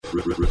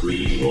Sequel.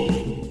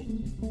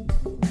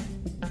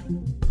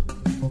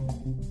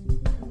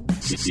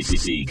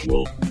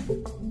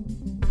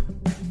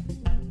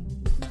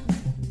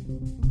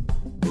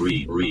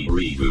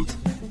 Reboot.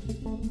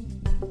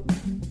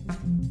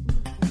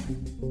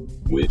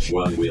 Which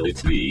one will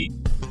it be?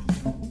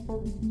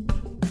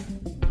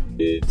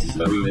 It's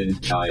the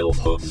Ruined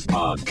Childhood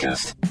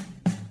Podcast.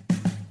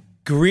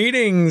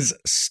 Greetings,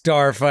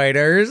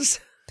 Starfighters.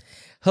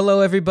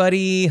 Hello,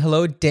 everybody.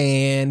 Hello,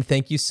 Dan.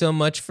 Thank you so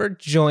much for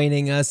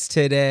joining us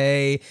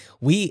today.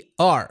 We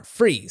are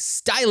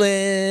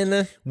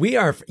freestyling.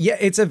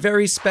 It's a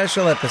very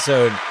special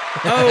episode.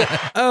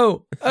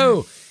 Oh.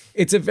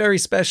 It's a very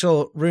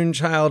special Ruined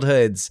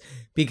Childhoods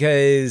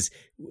because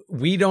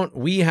we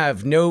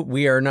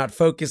are not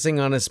focusing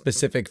on a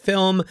specific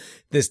film.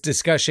 This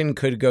discussion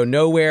could go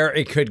nowhere.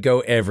 It could go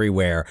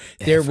everywhere.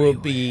 There will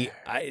be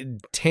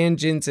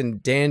tangents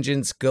and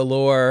tangents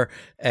galore,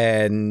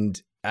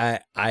 and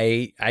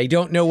I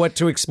don't know what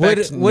to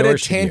expect. Would a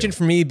tangent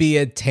for me be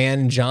a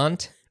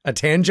tangent? A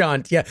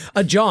tangent, yeah.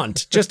 A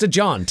jaunt. Just a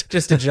jaunt.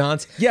 Just a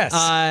jaunt? Yes.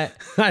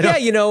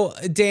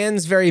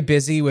 Dan's very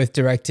busy with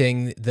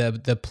directing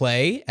the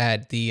play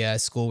at the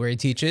school where he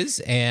teaches.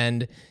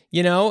 And,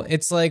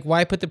 it's like,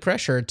 why put the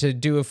pressure to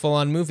do a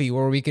full-on movie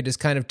where we could just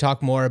kind of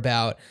talk more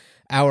about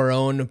our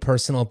own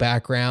personal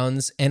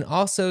backgrounds and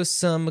also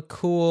some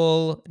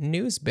cool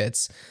news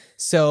bits.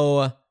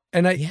 So...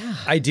 And I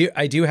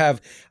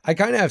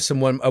kind of have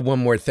one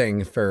more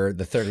thing for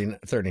the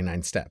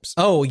 39 steps.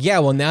 Oh, yeah.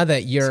 Well, now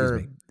that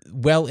you're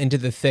well into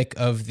the thick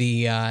of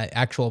the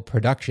actual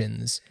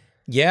productions.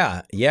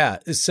 Yeah.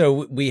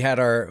 So we had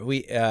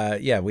we had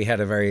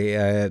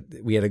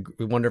a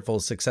wonderful,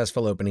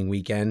 successful opening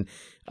weekend,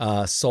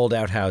 sold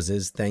out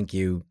houses. Thank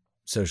you.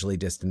 Socially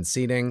distanced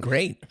seating.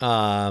 Great.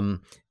 Good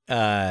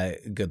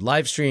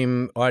live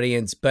stream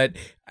audience. But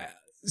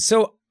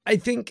so I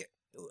think,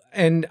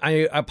 and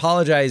I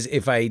apologize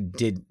if I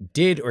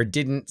did or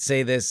didn't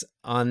say this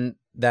on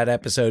that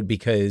episode,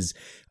 because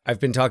I've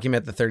been talking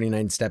about the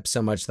 39 steps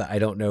so much that I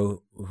don't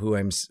know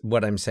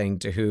what I'm saying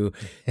to who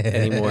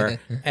anymore.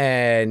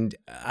 And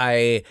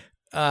I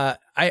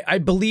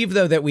believe,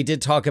 though, that we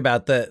did talk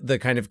about the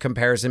kind of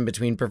comparison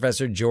between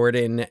Professor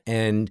Jordan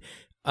and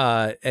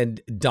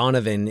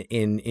Donovan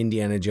in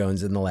Indiana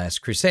Jones and the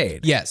Last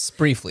Crusade. Yes,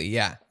 briefly,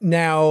 yeah.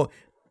 Now,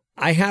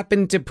 I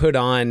happened to put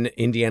on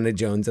Indiana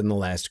Jones and the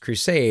Last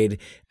Crusade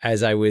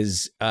as I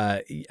was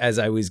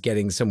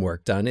getting some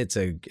work done. It's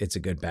a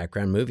good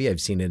background movie. I've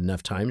seen it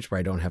enough times where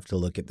I don't have to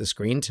look at the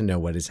screen to know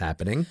what is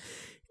happening.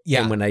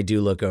 Yeah. And when I do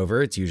look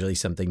over, it's usually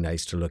something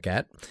nice to look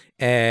at.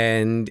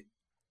 And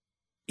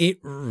it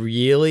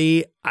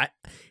really,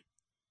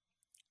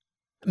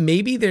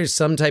 maybe there's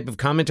some type of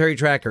commentary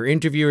track or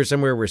interview or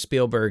somewhere where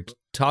Spielberg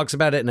talks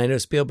about it. And I know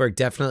Spielberg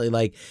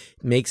definitely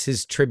makes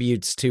his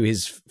tributes to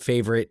his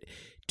favorite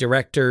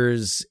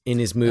directors in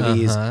his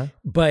movies.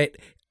 But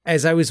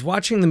as I was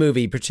watching the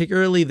movie,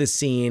 particularly the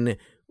scene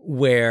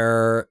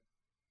where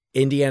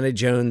Indiana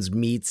Jones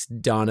meets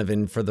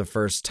Donovan for the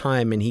first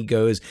time, and he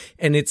goes,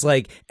 and it's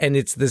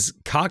this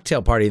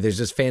cocktail party. There's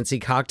this fancy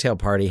cocktail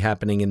party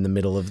happening in the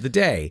middle of the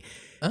day.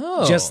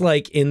 Oh, just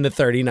like in the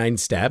 39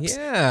 steps.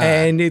 Yeah.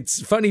 And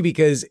it's funny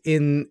because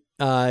in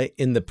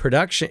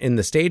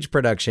the stage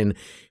production,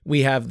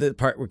 we have the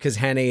part because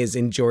Hannah is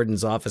in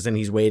Jordan's office and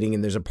he's waiting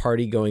and there's a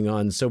party going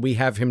on. So we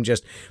have him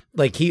just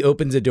he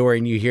opens a door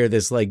and you hear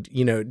this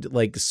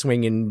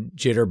swinging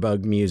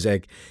jitterbug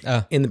music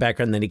in the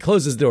background. Then he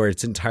closes the door.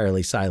 It's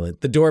entirely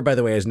silent. The door, by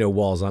the way, has no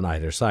walls on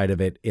either side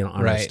of it.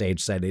 On our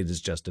stage set, it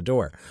is just a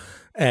door.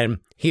 And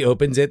he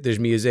opens it, there's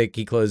music,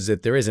 he closes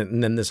it, there isn't.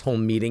 And then this whole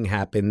meeting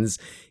happens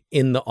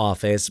in the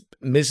office.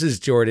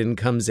 Mrs. Jordan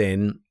comes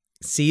in,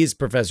 sees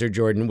Professor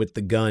Jordan with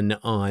the gun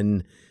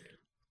on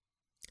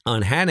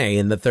Hannah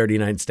in the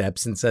 39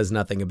 steps and says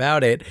nothing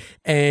about it.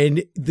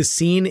 And the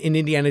scene in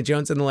Indiana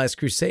Jones and the Last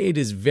Crusade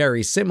is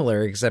very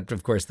similar, except,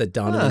 of course, that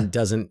Donovan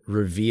doesn't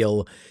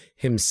reveal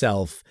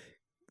himself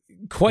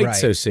quite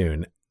so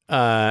soon.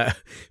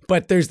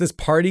 But there's this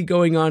party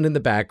going on in the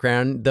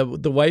background.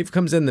 The wife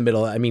comes in the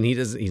middle. I mean,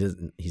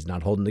 he's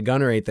not holding the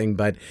gun or anything,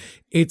 but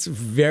it's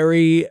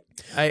very,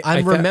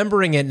 I'm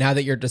remembering it now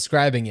that you're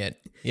describing it.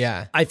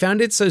 Yeah. I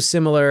found it so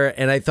similar.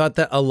 And I thought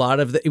that a lot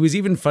of it was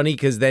even funny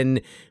because then,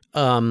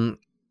 from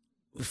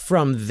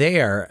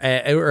there,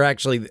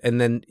 and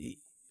then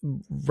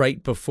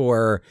right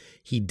before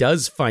he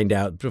does find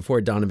out, before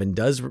Donovan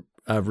does,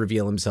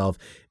 reveal himself,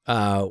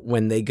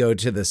 when they go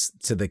to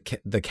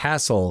the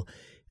castle,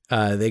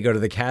 they go to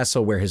the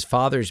castle where his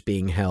father's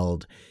being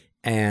held,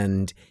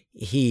 and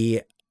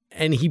he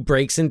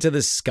breaks into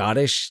the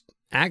Scottish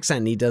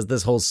accent. He does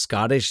this whole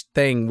Scottish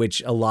thing,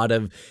 which a lot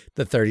of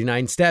the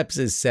 39 Steps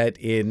is set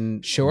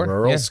in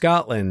rural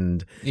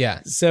Scotland.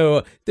 Yeah.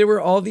 So there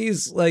were all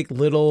these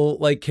little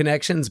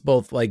connections,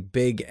 both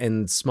big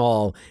and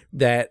small,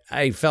 that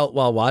I felt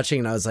while watching.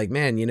 And I was like,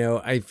 man,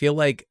 I feel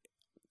like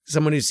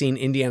someone who's seen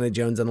Indiana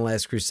Jones and the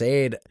Last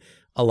Crusade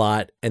a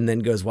lot and then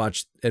goes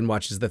watches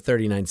the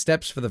 39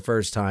 Steps for the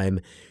first time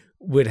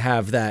would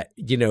have that,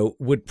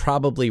 would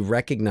probably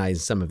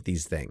recognize some of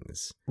these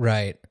things.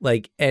 Right.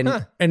 Like,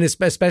 and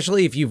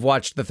especially if you've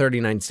watched the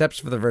 39 Steps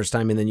for the first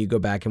time and then you go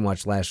back and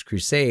watch Last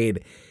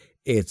Crusade,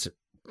 it's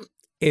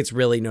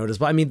really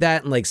noticeable. I mean,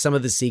 that and like some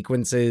of the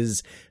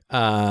sequences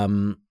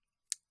in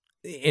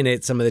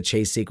it, some of the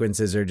chase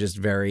sequences are just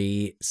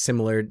very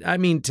similar. I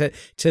mean, to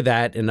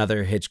that and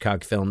other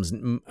Hitchcock films,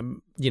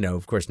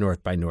 of course,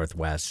 North by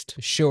Northwest.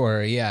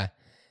 Sure. Yeah.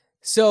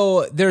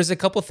 So there's a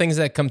couple things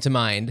that come to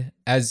mind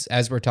as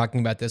we're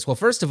talking about this. Well,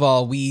 first of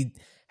all, we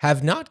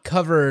have not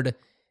covered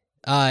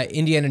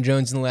Indiana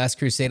Jones and the Last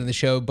Crusade on the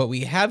show, but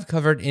we have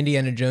covered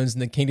Indiana Jones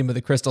and the Kingdom of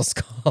the Crystal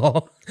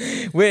Skull,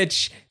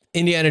 which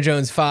Indiana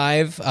Jones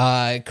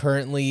 5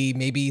 currently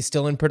maybe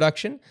still in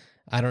production.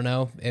 I don't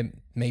know. It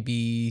may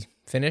be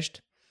finished.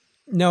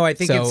 No, I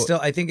think it's still.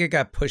 I think it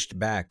got pushed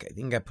back. I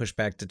think it got pushed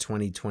back to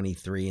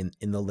 2023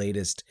 in the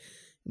latest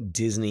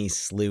Disney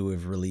slew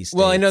of release dates.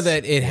 Well, I know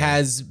that it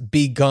has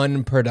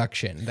begun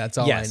production. That's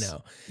all I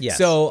know. Yes.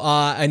 So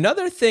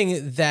another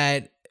thing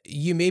that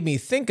you made me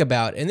think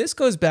about, and this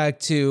goes back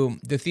to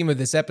the theme of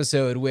this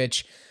episode,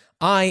 which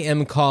I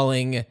am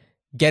calling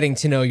getting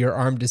to know your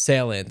armed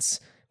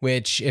assailants,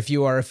 which if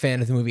you are a fan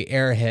of the movie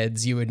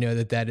Airheads, you would know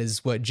that that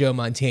is what Joe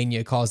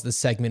Mantegna calls the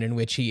segment in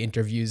which he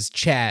interviews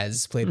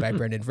Chaz, played by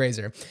Brendan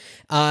Fraser.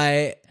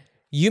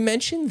 You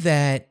mentioned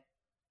that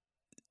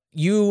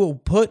you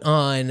put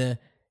on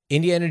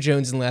Indiana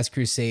Jones and Last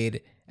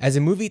Crusade as a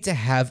movie to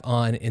have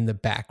on in the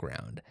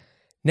background.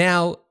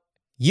 Now,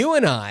 you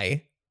and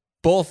I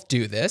both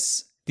do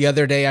this. The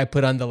other day I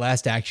put on The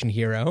Last Action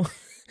Hero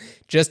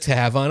just to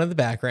have on in the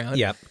background.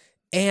 Yep.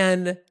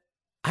 And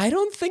I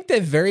don't think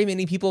that very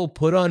many people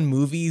put on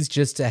movies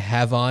just to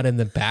have on in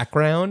the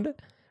background.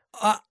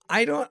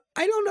 I don't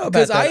know about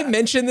Because that. I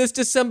mentioned this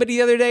to somebody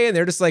the other day and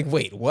they're just like,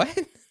 wait, what?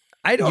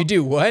 You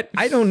do what?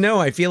 I don't know.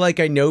 I feel like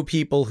I know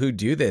people who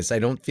do this. I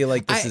don't feel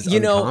like this is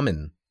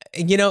uncommon.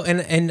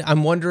 And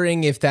I'm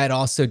wondering if that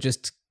also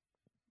just,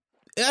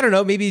 I don't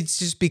know, maybe it's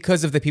just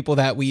because of the people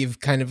that we've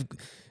kind of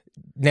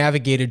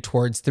navigated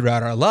towards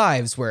throughout our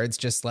lives, where it's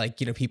just like,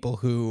 people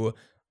who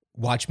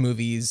watch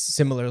movies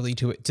similarly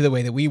to the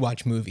way that we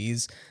watch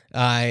movies.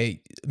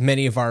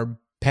 Many of our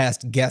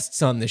past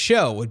guests on the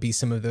show would be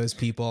some of those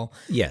people.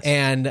 Yes.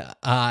 And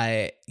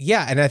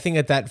and I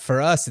think that for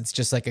us, it's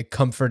just like a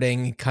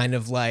comforting kind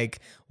of like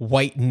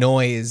white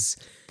noise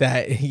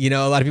that,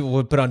 a lot of people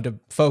would put on to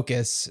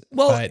focus.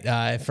 Well,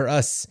 but for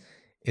us,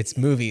 it's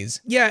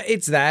movies. Yeah,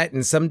 it's that.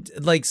 And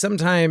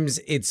sometimes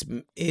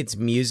it's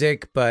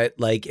music, but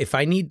like if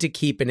I need to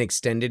keep an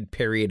extended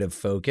period of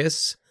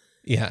focus,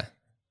 Yeah.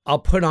 I'll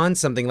put on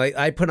something like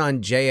I put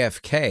on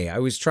JFK. I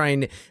was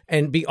trying,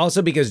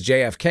 also because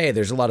JFK,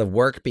 there's a lot of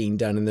work being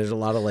done, and there's a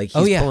lot of like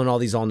he's pulling all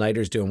these all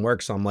nighters doing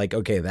work. So I'm like,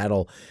 okay,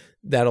 that'll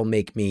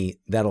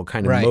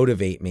kind of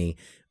motivate me.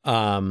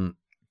 That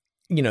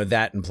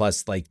and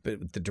plus like the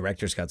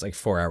director's cut's like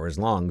 4 hours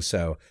long,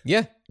 so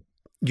Yeah.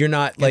 you're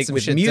not like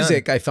with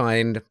music. I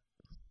find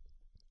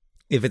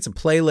if it's a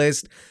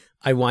playlist,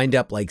 I wind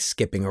up like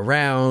skipping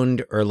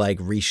around or like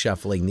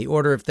reshuffling the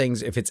order of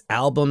things. If it's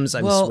albums,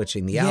 I'm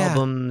switching the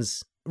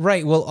albums.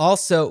 Right. Well,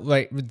 also,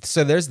 right.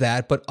 So there's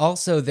that, but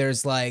also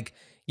there's like,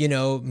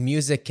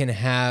 music can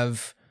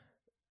have,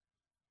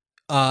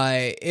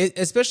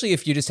 especially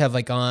if you just have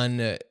like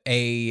on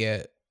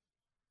I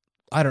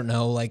don't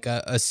know, like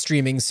a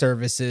streaming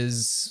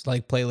services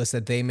like playlist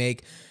that they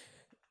make.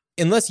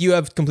 Unless you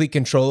have complete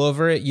control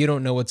over it, you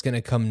don't know what's going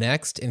to come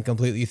next and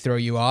completely throw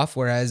you off.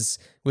 Whereas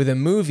with a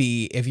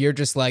movie, if you're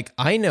just like,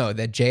 I know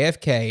that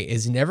JFK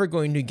is never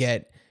going to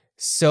get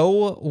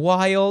so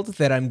wild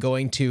that I'm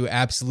going to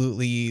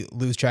absolutely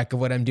lose track of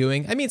what I'm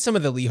doing. I mean, some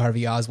of the Lee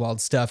Harvey Oswald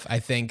stuff, I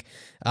think,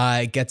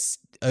 gets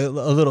a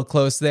little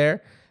close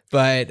there.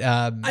 But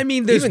I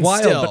mean, there's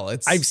wild. Still,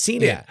 I've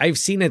seen it. I've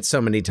seen it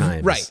so many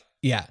times. Right.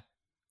 Yeah.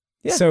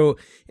 Yeah. So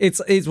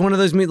it's one of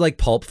those movies like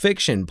Pulp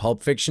Fiction.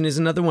 Pulp Fiction is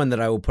another one that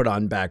I will put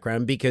on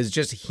background because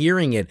just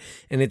hearing it,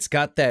 and it's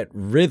got that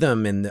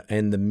rhythm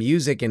and the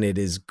music in it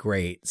is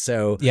great.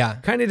 So yeah,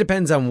 kind of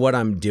depends on what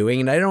I'm doing,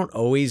 and I don't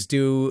always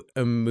do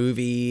a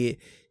movie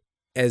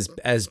as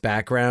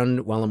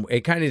background while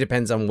it kind of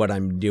depends on what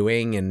I'm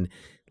doing. And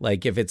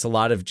like if it's a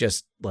lot of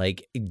just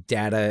like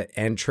data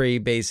entry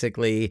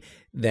basically,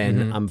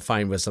 then I'm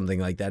fine with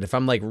something like that. If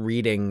I'm like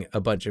reading a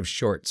bunch of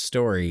short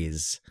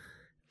stories,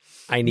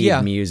 I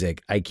need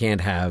music. I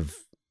can't have,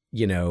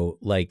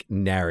 like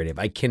narrative.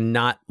 I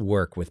cannot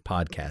work with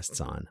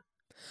podcasts on.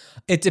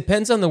 It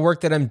depends on the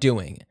work that I'm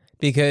doing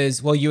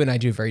because, well, you and I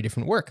do very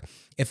different work.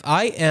 If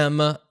I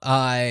am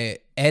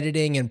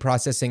editing and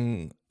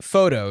processing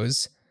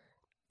photos,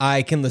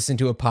 I can listen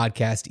to a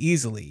podcast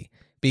easily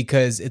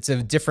because it's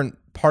a different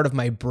part of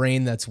my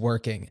brain that's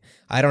working.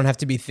 I don't have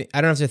to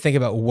I don't have to think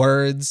about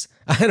words.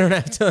 I don't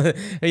have to,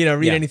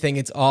 read anything.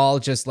 It's all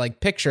just like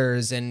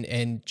pictures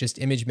and just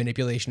image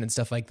manipulation and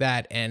stuff like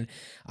that. And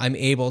I'm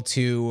able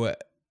to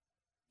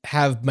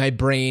have my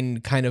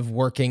brain kind of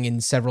working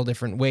in several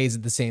different ways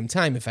at the same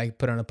time if I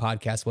put on a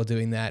podcast while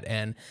doing that.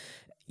 And,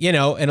 you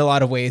know, in a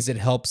lot of ways, it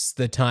helps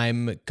the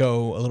time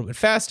go a little bit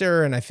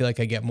faster, and I feel like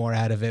I get more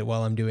out of it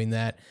while I'm doing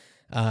that.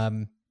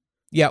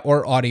 Yeah,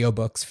 or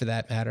audiobooks for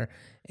that matter.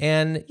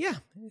 And yeah,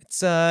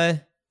 it's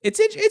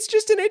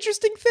just an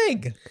interesting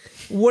thing.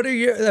 What are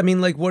your? I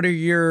mean, like, what are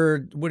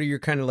your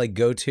kind of like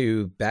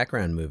go-to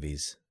background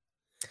movies?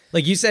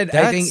 Like you said,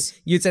 I think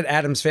you said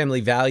Addams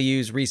Family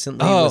Values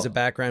recently was a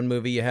background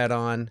movie you had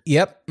on.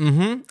 Yep.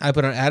 I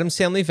put on Addams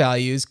Family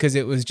Values because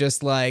it was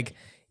just like,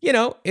 you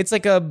know, it's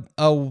like a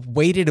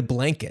weighted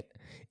blanket.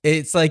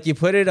 It's like you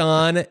put it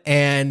on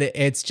and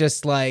it's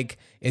just like,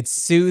 it's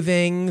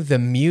soothing. The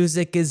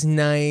music is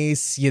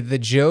nice. The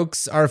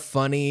jokes are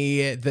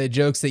funny. The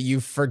jokes that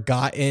you've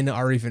forgotten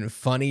are even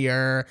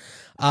funnier.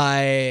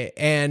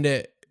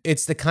 And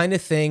it's the kind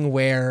of thing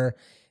where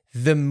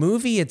the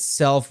movie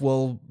itself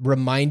will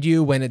remind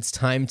you when it's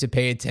time to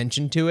pay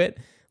attention to it.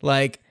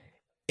 Like,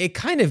 it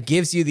kind of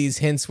gives you these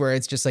hints where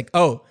it's just like,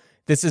 oh,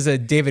 this is a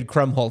David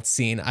Krumholtz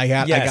scene. I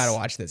got to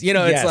watch this. You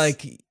know, it's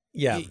like,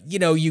 you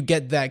know, you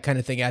get that kind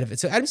of thing out of it.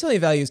 So Addams Family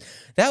Values,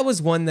 that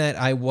was one that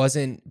I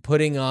wasn't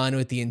putting on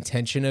with the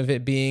intention of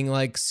it being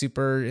like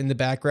super in the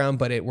background,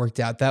 but it worked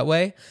out that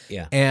way.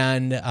 Yeah.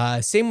 And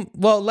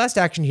Last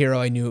Action Hero,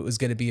 I knew it was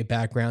going to be a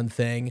background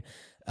thing.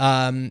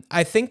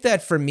 I think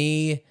that for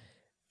me,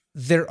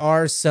 there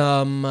are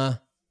some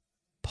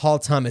Paul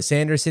Thomas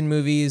Anderson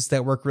movies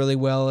that work really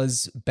well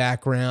as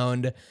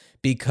background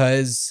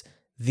because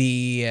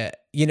the,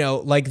 you know,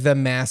 like The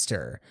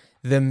Master,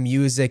 the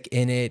music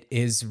in it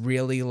is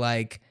really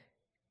like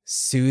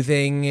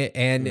soothing.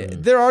 And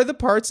there are the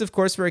parts, of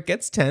course, where it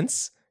gets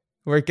tense,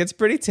 where it gets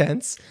pretty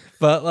tense.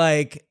 But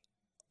like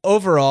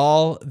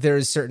overall,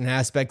 there's certain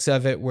aspects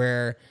of it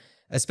where,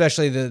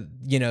 especially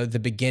the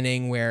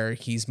beginning where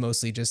he's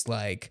mostly just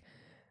like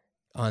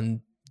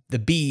on the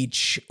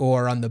beach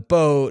or on the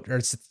boat or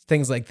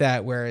things like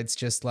that, where it's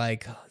just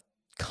like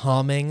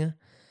calming.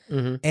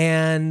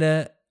 And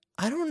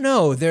I don't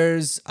know.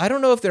 I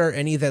don't know if there are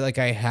any that like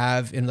I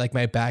have in like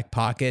my back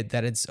pocket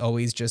that it's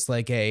always just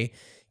like you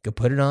could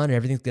put it on and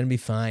everything's going to be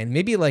fine.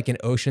 Maybe like an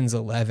Ocean's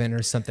 11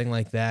 or something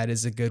like that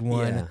is a good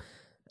one.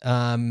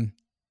 Yeah.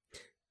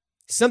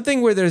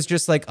 Something where there's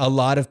just like a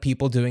lot of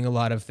people doing a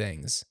lot of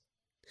things.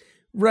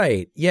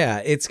 Right.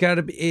 Yeah. It's got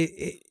to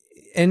be,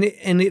 and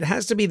it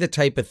has to be the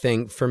type of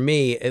thing, for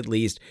me at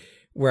least,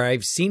 where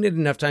I've seen it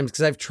enough times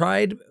because I've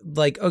tried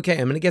like, okay,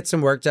 I'm going to get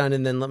some work done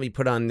and then let me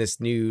put on this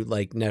new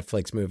like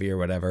Netflix movie or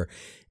whatever.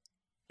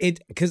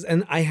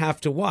 And I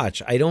have to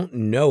watch. I don't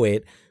know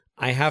it.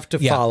 I have to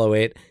follow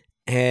it.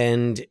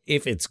 And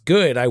if it's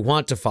good, I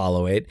want to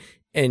follow it.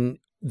 And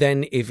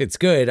then if it's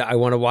good, I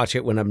want to watch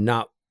it when I'm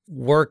not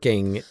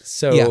working.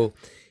 So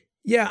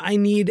yeah, I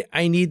need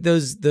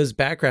those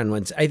background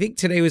ones. I think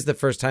today was the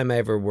first time I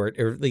ever worked,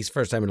 or at least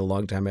first time in a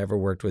long time I ever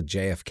worked with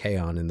JFK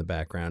on in the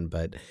background.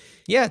 But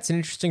yeah, it's an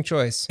interesting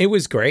choice. It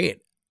was great.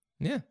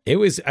 Yeah, it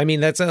was. I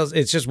mean,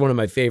 it's just one of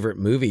my favorite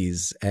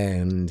movies.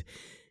 And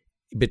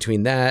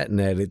between that and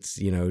that, it's,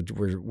 you know,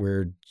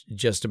 we're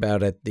just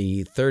about at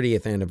the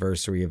 30th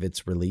anniversary of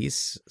its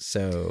release.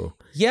 So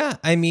yeah,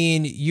 I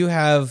mean, you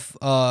have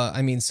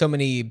so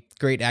many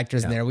great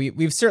actors in there.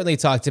 We've certainly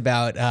talked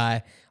about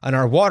on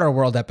our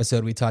Waterworld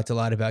episode, we talked a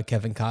lot about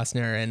Kevin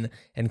Costner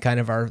and kind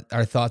of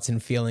our thoughts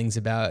and feelings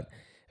about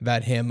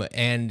him,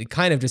 and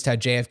kind of just how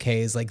JFK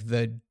is like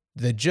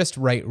the just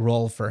right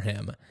role for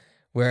him,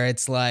 where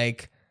it's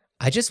like,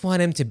 I just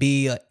want him to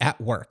be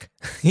at work,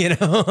 you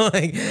know,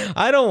 like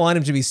I don't want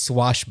him to be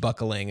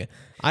swashbuckling.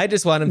 I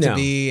just want him to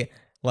be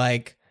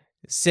like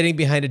sitting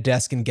behind a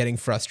desk and getting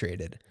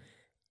frustrated.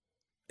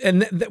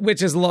 And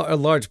which is a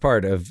large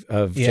part of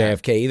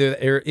JFK.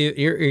 Either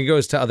he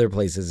goes to other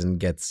places and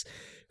gets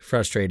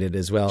frustrated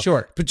as well.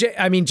 Sure. But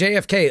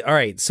JFK. All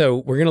right. So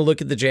we're going to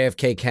look at the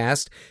JFK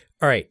cast.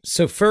 All right.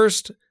 So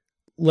first,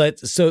 like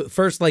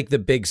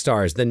the big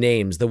stars, the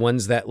names, the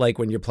ones that like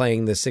when you're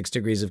playing the 6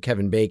 Degrees of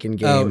Kevin Bacon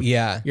game. Oh,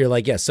 yeah. You're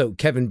like, yeah. So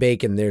Kevin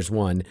Bacon, there's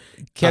one.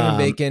 Kevin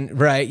Bacon.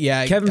 Right.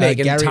 Yeah. Kevin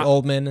Bacon.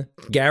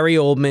 Gary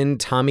Oldman,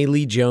 Tommy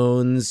Lee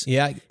Jones.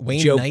 Yeah.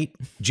 Wayne Knight.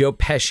 Joe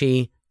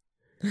Pesci.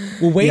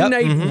 Well,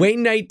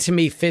 Wayne Knight to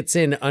me fits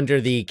in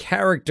under the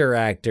character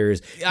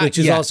actors, which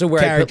is also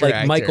where I put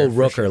like Michael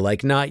Rooker, sure.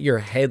 Like not your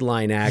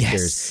headline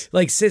actors,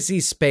 like Sissy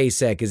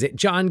Spacek. Is it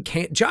John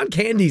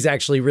Candy's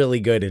actually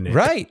really good in it,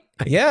 right?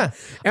 Yeah,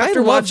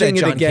 after watching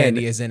it again,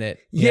 Candy is in it.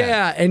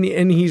 Yeah,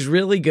 and he's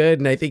really good,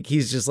 and I think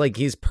he's just like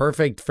he's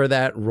perfect for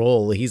that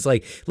role. He's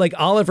like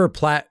Oliver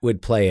Platt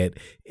would play it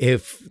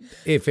if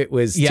it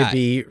was to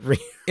be.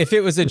 If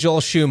it was a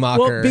Joel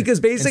Schumacher. Well, because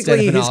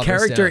basically his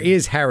character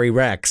is Harry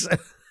Rex.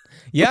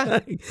 Yeah,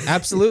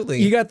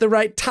 absolutely. You got the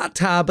right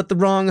ta-ta, but the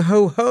wrong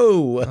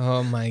ho-ho.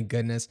 Oh, my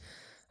goodness.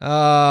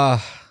 John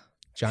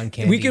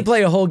Candy. We could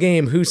play a whole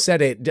game. Who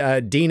said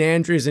it? Dean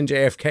Andrews and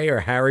JFK or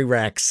Harry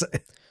Rex?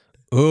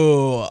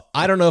 Ooh,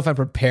 I don't know if I'm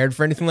prepared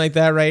for anything like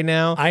that right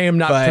now. I am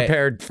not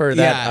prepared for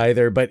that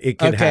either, but it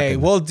could happen. Okay,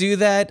 we'll do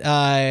that.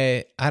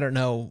 I don't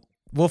know.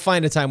 We'll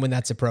find a time when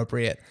that's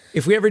appropriate.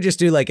 If we ever just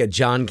do like a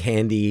John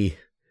Candy...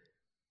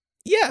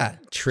 Yeah,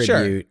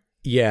 tribute.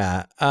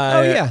 Yeah.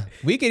 Oh yeah,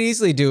 we could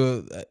easily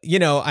do.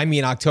 I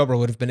mean, October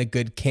would have been a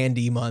good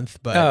candy month,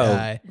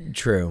 but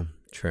True.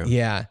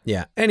 yeah.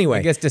 Anyway,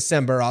 I guess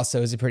December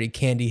also is a pretty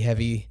candy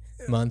heavy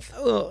month.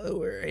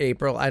 Or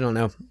April. I don't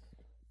know.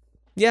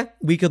 Yeah,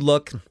 we could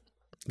look. You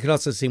could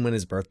also see when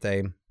his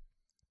birthday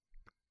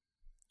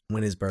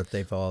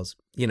falls.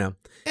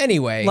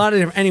 Anyway, a lot of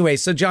different. Anyway,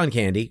 so John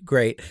Candy,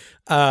 great,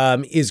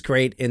 is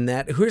great in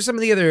that. Who are some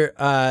of the other?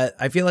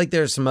 I feel like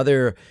there's some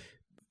other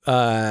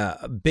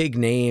big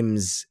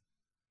names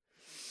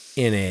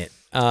in it.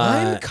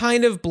 I'm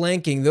kind of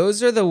blanking.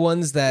 Those are the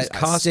ones that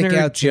Costner, stick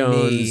out to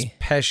Jones, me.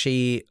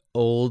 Pesci,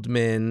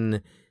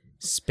 Oldman,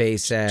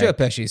 Spacek. Joe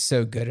Pesci's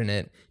so good in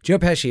it. Joe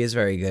Pesci is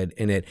very good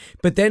in it.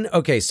 But then,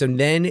 so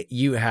then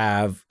you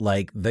have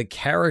like the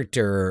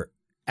character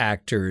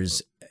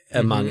actors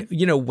among,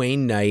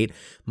 Wayne Knight,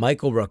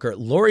 Michael Rooker,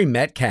 Laurie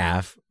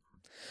Metcalf.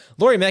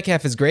 Laurie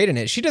Metcalf is great in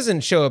it. She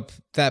doesn't show up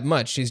that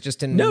much. She's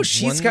just in. No,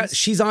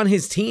 she's on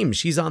his team.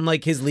 She's on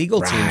like his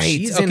legal team.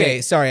 She's in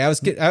it. Sorry, I was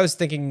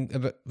thinking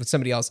about with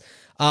somebody else.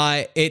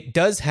 It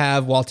does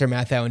have Walter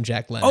Matthau and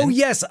Jack Lemmon. Oh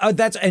yes,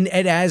 that's and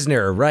Ed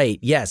Asner, right?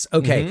 Yes,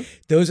 okay.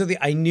 Those are the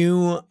I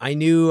knew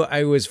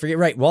I was forgetting.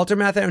 Right, Walter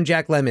Matthau and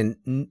Jack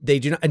Lemmon. They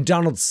do not. And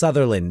Donald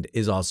Sutherland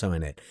is also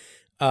in it.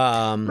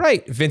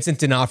 Right, Vincent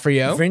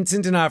D'Onofrio.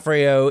 Vincent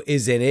D'Onofrio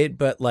is in it,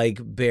 but like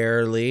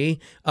barely.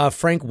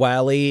 Frank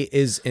Wiley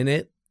is in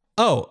it.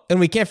 Oh, and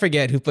we can't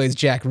forget who plays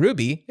Jack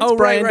Ruby. It's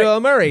Brian Doyle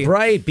Murray.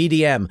 Right,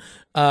 BDM.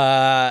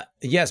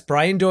 Yes,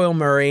 Brian Doyle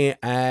Murray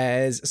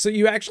as. So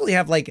you actually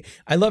have like.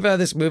 I love how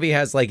this movie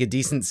has like a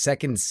decent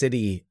Second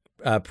City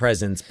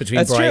presence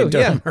between Brian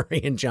Doyle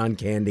Murray and John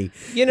Candy.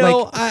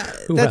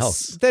 Who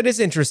else? That is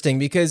interesting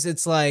because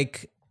it's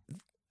like.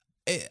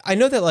 I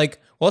know that, like,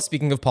 well,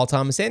 speaking of Paul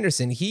Thomas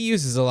Anderson, he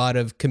uses a lot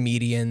of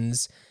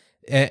comedians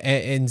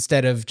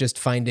instead of just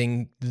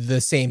finding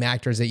the same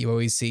actors that you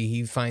always see.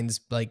 He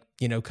finds, like,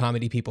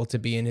 comedy people to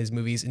be in his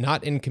movies,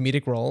 not in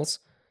comedic roles,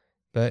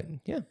 but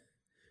yeah.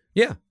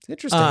 Yeah. It's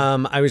interesting.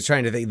 I was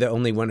trying to think, the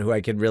only one who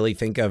I could really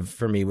think of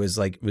for me was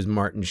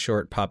Martin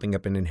Short popping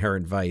up in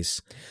Inherent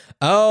Vice.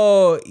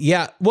 Oh,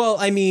 yeah. Well,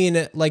 I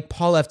mean, like,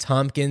 Paul F.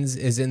 Tompkins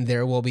is in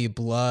There Will Be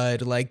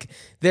Blood. Like,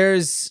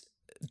 there's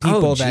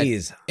people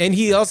that, and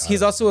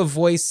he's also a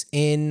voice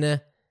in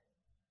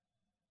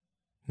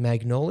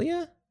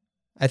Magnolia.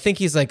 I think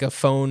he's like a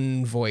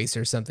phone voice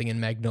or something in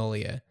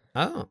Magnolia.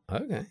 Oh,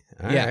 okay.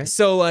 All right.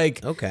 So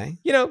like, okay,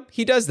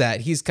 he does that.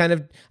 He's kind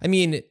of, I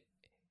mean,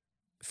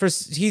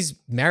 first he's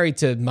married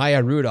to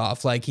Maya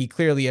Rudolph. Like he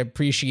clearly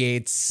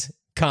appreciates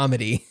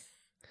comedy.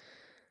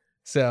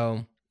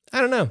 So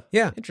I don't know.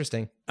 Yeah,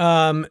 interesting.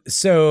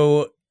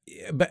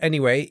 But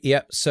anyway,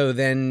 yeah. So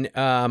then,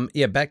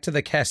 back to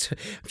the cast.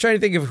 I'm trying to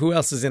think of who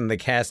else is in the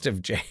cast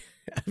of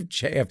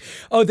JF.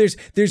 Oh,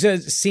 there's a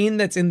scene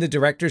that's in the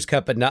director's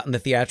cut, but not in the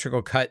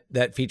theatrical cut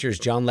that features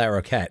John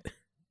Larroquette.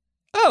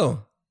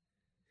 Oh,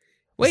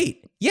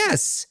 wait,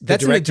 yes,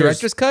 that's in the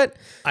director's cut.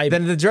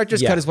 Then the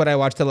director's cut is what I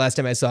watched the last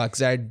time I saw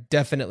because I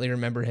definitely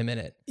remember him in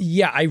it.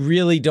 Yeah, I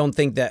really don't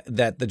think that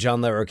the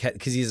John Larroquette,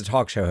 because he's a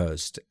talk show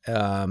host.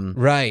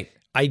 Right.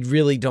 I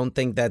really don't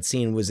think that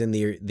scene was in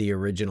the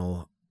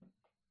original.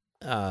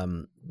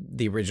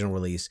 The original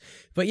release.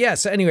 But yeah,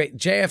 so anyway,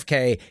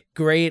 JFK,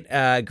 great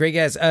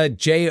guys.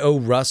 J.O.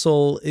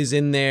 Russell is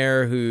in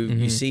there, who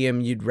you see him,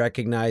 you'd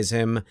recognize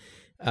him.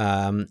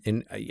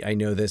 And I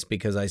know this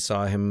because I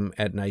saw him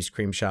at an ice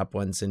cream shop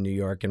once in New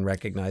York and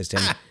recognized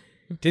him.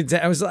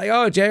 I was like,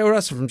 oh, J.O.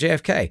 Russell from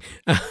JFK.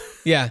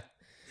 Yeah.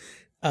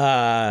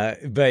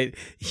 But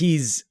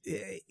it's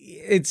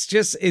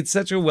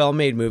such a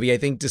well-made movie. I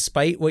think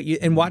despite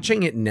and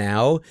watching it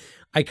now,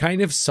 I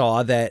kind of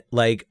saw that,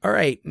 like, all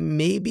right,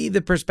 maybe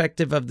the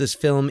perspective of this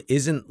film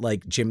isn't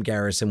like Jim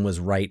Garrison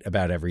was right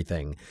about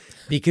everything,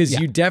 because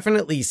you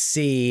definitely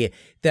see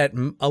that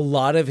a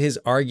lot of his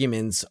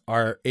arguments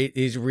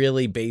is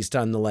really based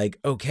on the like,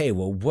 okay,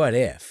 well, what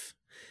if?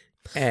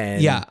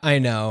 And yeah, I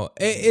know.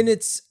 And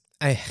there's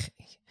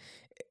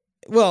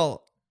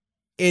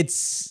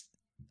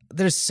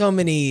so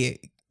many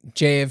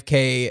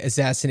JFK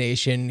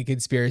assassination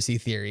conspiracy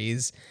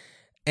theories,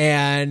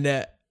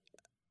 and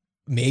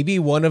maybe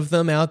one of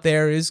them out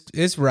there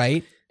is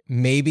right.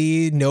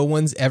 Maybe no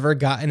one's ever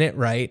gotten it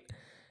right.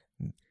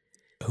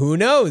 Who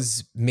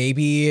knows?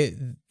 Maybe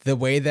the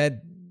way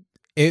that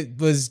it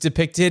was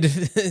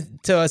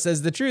depicted to us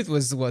as the truth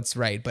was what's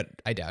right, but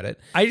I doubt it.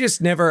 I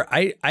just never,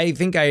 I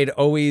think I had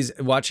always,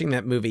 watching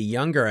that movie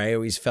younger, I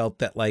always felt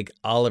that like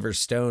Oliver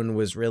Stone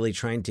was really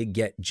trying to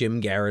get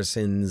Jim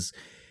Garrison's,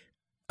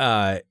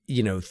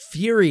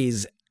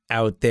 theories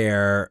out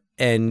there,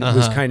 and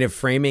was kind of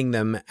framing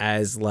them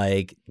as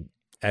like,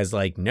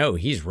 no,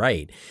 he's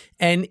right.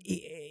 And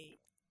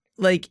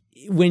like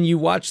when you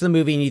watch the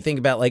movie and you think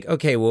about like,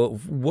 okay, well,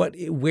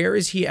 where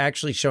is he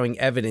actually showing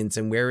evidence,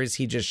 and where is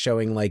he just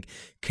showing like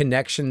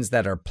connections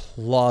that are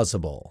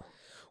plausible?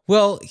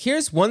 Well,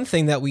 here's one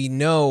thing that we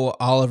know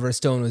Oliver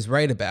Stone was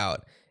right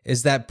about,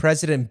 is that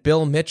President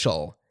Bill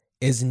Mitchell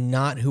is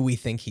not who we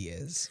think he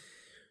is.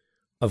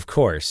 Of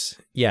course.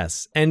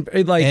 Yes. And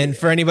like, And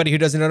for anybody who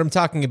doesn't know what I'm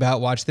talking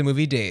about, watch the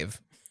movie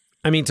Dave.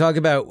 I mean, talk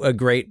about a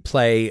great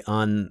play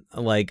on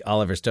like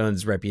Oliver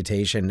Stone's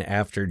reputation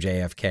after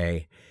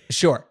JFK.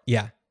 Sure.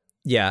 Yeah.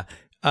 Yeah.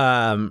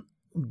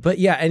 But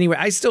yeah, anyway,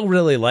 I still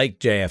really like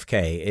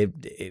JFK.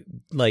 It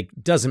like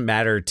doesn't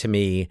matter to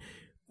me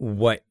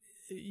what,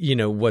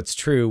 what's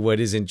true, what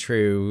isn't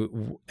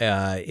true.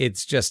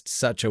 It's just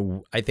such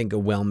I think a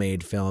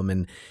well-made film.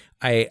 And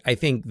I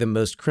think the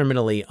most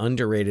criminally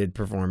underrated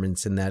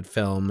performance in that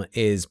film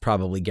is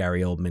probably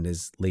Gary Oldman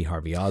as Lee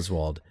Harvey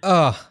Oswald.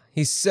 Oh,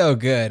 he's so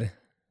good.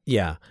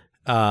 Yeah.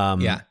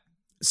 Yeah.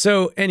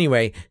 So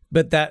anyway,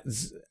 but that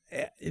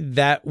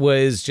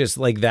was just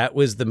like, that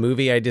was the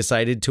movie I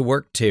decided to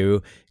work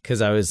to,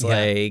 because I was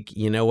like,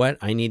 you know what?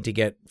 I need to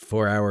get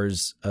 4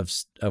 hours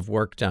of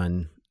work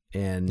done.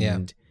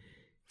 And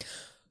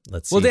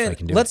let's see if I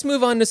can do let's it.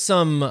 move on to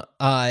some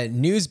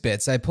news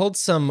bits. I pulled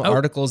some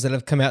articles that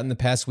have come out in the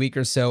past week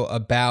or so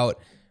about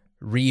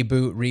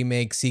reboot,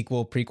 remake,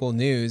 sequel, prequel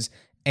news.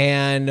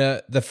 And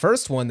the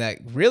first one that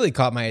really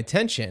caught my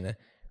attention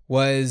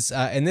was,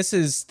 and this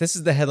is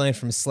the headline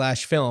from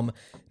Slash Film: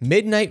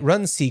 Midnight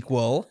Run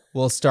sequel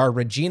will star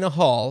Regina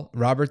Hall,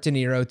 Robert De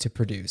Niro to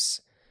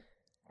produce.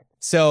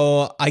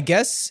 So I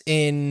guess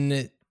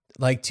in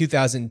like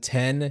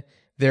 2010,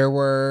 there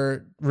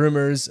were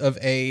rumors of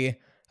a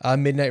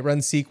Midnight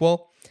Run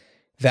sequel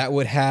that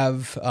would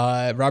have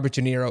Robert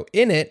De Niro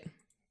in it.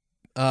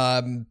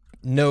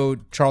 No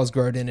Charles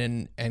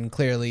Grodin, and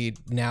clearly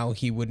now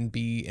he wouldn't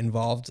be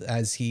involved,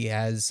 as he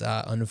has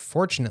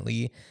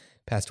unfortunately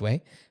passed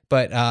away.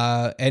 But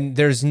and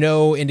there's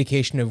no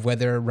indication of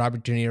whether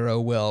Robert De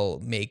Niro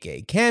will make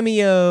a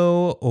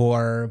cameo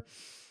or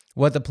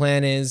what the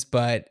plan is.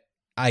 But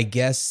I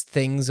guess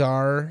things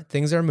are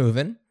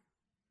moving.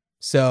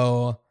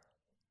 So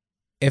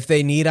if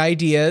they need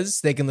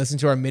ideas, they can listen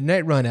to our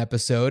Midnight Run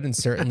episode, and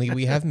certainly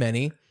we have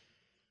many.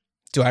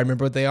 Do I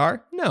remember what they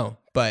are? No,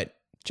 but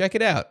check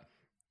it out.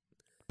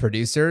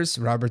 Producers,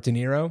 Robert De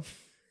Niro.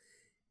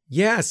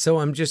 Yeah, so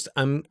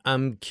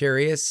I'm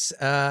curious.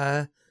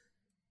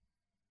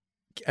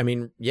 I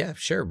mean, yeah,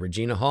 sure.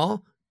 Regina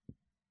Hall.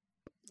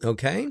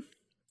 Okay.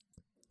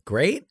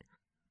 Great.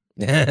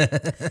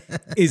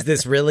 Is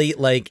this really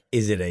like,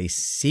 is it a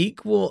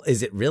sequel?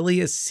 Is it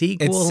really a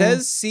sequel? It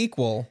says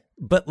sequel.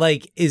 But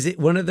like, is it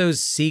one of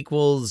those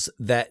sequels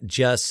that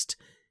just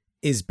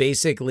is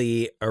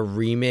basically a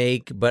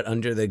remake, but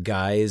under the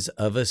guise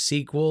of a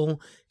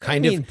sequel?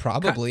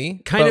 Probably.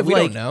 Kind of we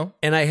like, don't know.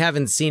 And I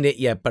haven't seen it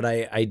yet, but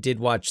I did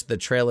watch the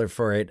trailer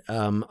for it.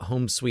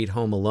 Home Sweet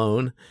Home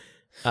Alone.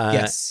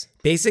 Yes.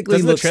 Basically,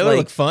 doesn't the trailer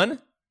look fun?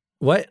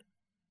 What?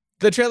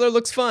 The trailer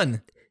looks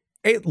fun.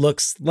 It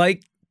looks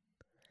like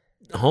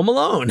Home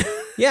Alone.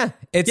 Yeah,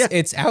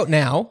 it's out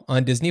now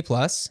on Disney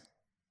Plus.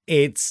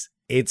 It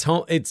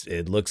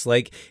looks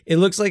like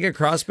a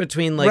cross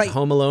between like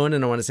Home Alone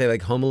and I want to say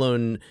like Home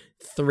Alone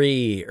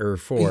 3 or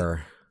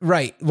 4.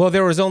 Right. Well,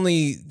 there was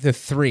only the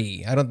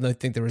 3. I don't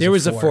think there was. There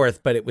was a 4th,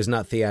 but it was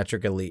not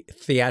theatrically.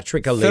 Third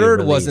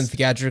released. wasn't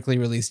theatrically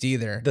released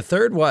either. The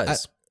third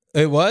was.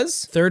 It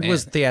was? Third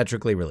was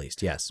theatrically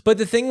released, yes. But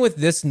the thing with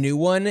this new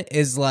one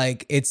is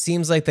like, it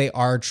seems like they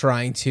are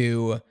trying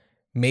to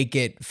make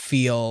it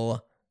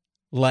feel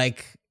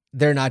like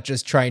they're not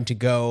just trying to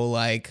go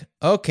like,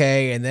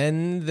 okay, and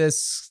then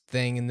this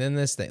thing, and then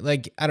this thing.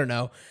 Like, I don't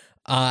know.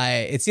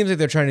 It seems like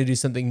they're trying to do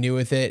something new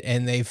with it,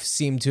 and they've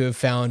seemed to have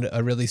found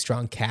a really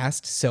strong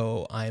cast.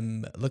 So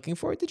I'm looking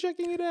forward to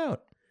checking it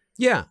out.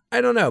 Yeah,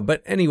 I don't know.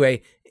 But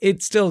anyway,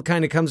 it still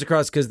kind of comes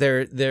across because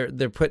they're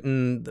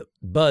putting the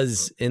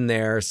buzz in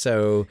there,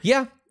 so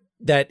yeah,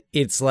 that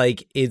it's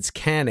like it's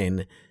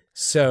canon.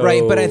 So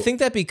right, but I think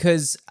that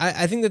because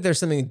I think that there's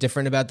something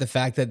different about the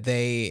fact that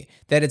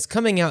that it's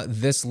coming out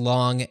this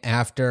long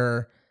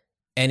after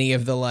any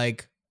of the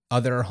like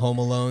other Home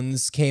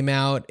Alones came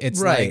out.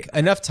 It's like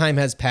enough time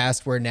has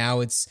passed where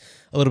now it's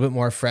a little bit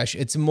more fresh.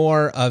 It's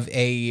more of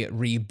a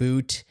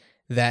reboot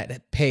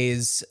that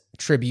pays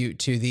tribute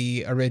to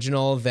the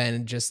original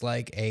than just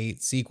like a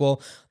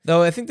sequel.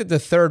 Though I think that the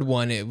third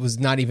one, it was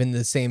not even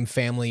the same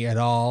family at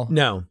all.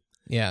 No.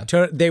 Yeah.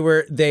 They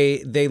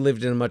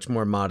lived in a much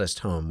more modest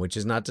home, which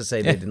is not to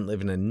say they didn't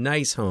live in a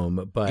nice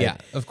home, but yeah,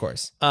 of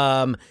course.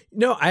 No,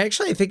 I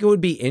think it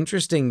would be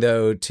interesting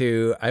though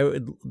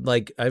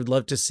I'd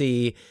love to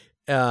see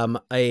a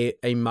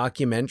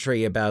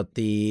mockumentary about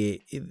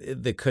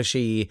the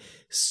cushy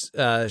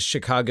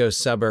Chicago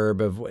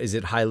suburb of, is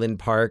it Highland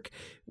Park,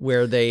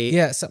 where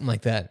something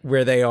like that,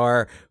 where they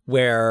are,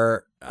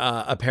 where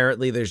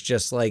apparently there's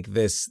just like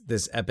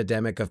this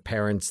epidemic of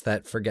parents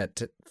that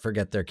forget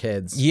their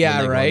kids.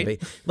 Yeah,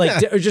 right.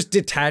 Or just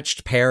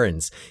detached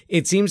parents.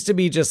 It seems to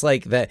be just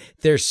like that.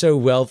 They're so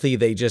wealthy,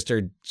 they just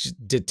are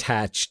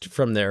detached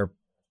from their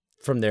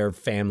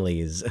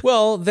families.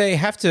 Well, they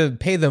have to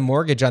pay the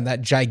mortgage on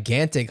that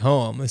gigantic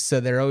home,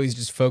 so they're always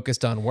just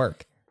focused on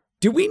work.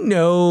 Do we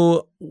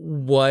know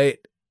what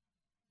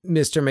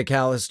Mr.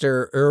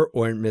 McAllister or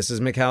Mrs.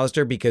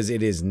 McAllister, because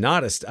it is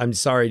not, I'm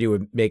sorry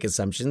to make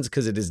assumptions,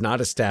 because it is not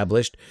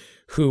established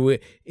who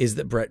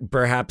is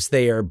perhaps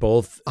they are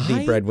both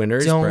the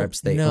breadwinners.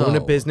 Perhaps they own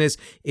a business.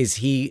 Is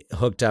he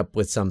hooked up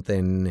with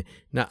something?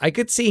 Now, I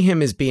could see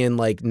him as being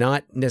like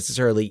not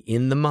necessarily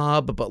in the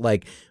mob, but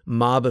like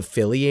mob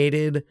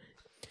affiliated.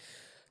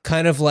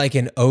 Kind of like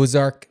an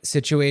Ozark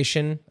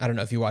situation. I don't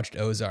know if you watched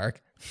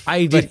Ozark.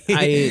 I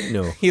did.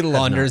 No. He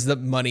launders the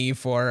money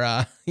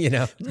for,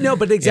 No,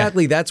 but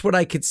exactly. That's what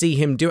I could see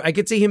him do. I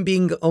could see him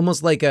being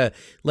almost like a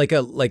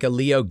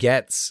Leo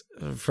Getz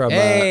from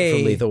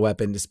Lethal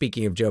Weapon.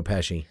 Speaking of Joe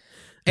Pesci.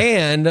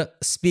 And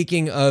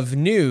speaking of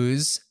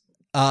news,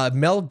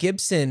 Mel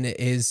Gibson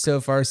is so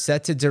far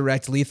set to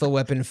direct Lethal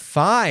Weapon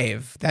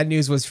 5. That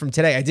news was from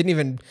today. I didn't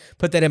even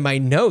put that in my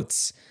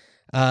notes.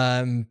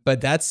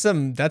 But that's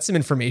some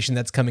information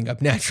that's coming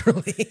up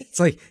naturally. It's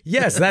like,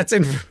 yes,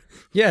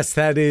 yes,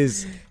 that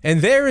is.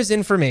 And there is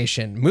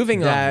information. Moving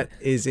on. That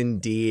is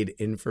indeed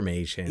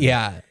information.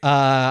 Yeah.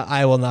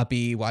 I will not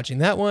be watching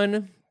that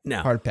one.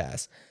 No. Hard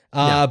pass.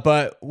 No.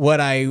 But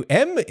what I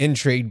am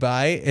intrigued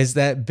by is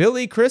that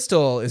Billy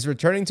Crystal is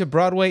returning to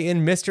Broadway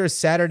in Mr.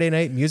 Saturday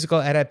Night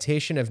musical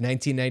adaptation of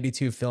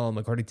 1992 film,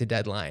 according to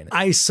Deadline.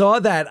 I saw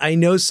that. I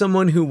know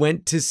someone who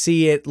went to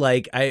see it,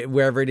 like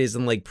wherever it is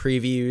in like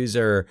previews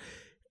or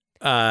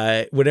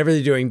whatever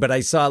they're doing. But I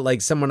saw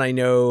like someone I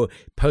know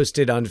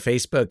posted on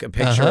Facebook a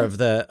picture of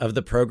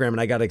the program, and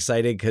I got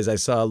excited because I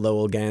saw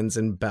Lowell Gans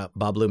and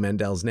Bob Lou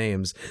Mandel's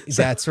names.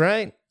 So. That's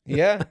right.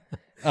 Yeah.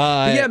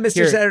 Yeah,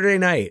 Mr. Saturday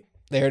Night.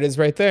 There it is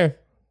right there.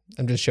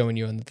 I'm just showing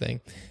you on the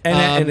thing.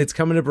 And it's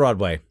coming to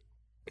Broadway.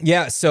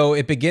 Yeah, so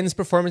it begins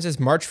performances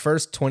March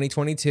 1st,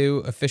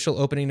 2022,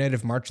 official opening night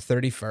of March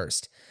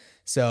 31st.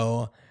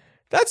 So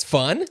that's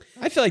fun.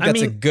 I feel like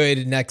that's a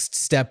good next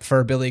step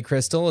for Billy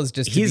Crystal, is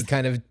just to be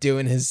kind of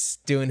doing his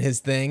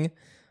thing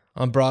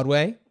on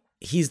Broadway.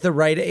 He's the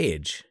right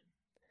age.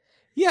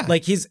 Yeah.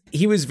 Like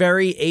he was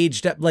very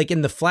aged up. Like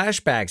in the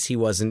flashbacks, he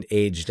wasn't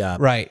aged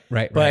up. Right.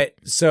 But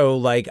so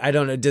like, I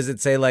don't know. Does it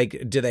say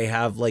like, do they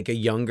have like a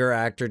younger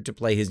actor to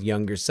play his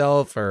younger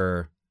self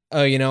or?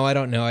 Oh, I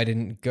don't know. I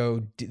didn't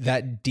go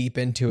that deep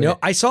into it. No,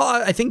 I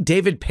think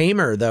David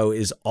Paymer though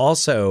is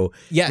also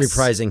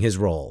reprising his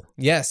role.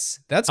 Yes.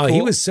 That's cool. Oh,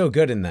 he was so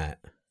good in that.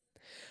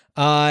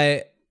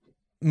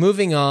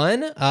 Moving on,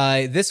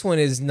 this one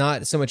is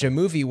not so much a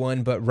movie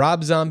one, but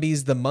Rob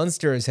Zombie's The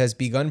Munsters has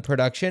begun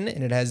production,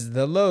 and it has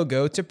the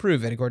logo to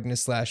prove it, according to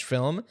Slash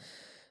Film.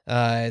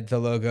 The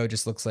logo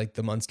just looks like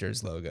the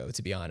Munsters logo,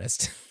 to be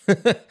honest.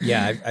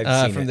 Yeah,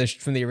 I've seen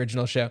it. From the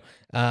original show.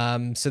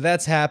 So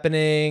that's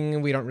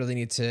happening. We don't really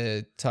need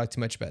to talk too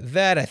much about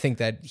that. I think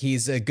that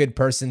he's a good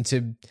person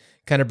to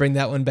kind of bring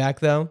that one back,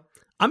 though.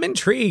 I'm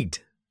intrigued.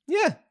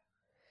 Yeah.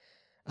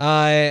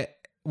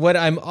 What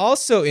I'm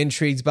also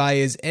intrigued by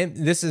is,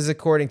 this is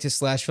according to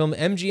Slash Film,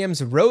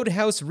 MGM's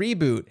Roadhouse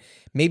reboot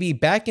may be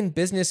back in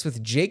business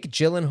with Jake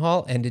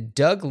Gyllenhaal and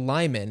Doug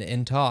Liman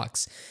in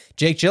talks.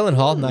 Jake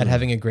Gyllenhaal not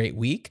having a great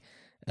week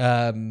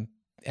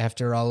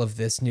after all of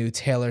this new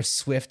Taylor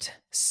Swift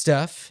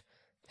stuff.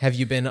 Have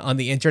you been on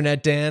the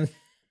internet, Dan?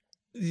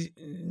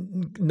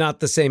 Not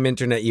the same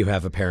internet you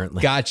have,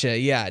 apparently. Gotcha.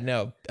 Yeah,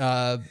 no.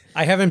 I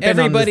haven't been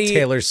on the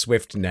Taylor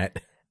Swift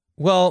net.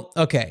 Well,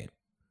 okay.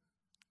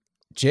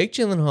 Jake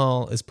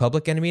Gyllenhaal is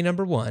public enemy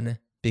number one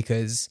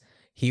because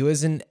he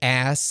was an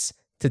ass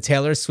to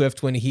Taylor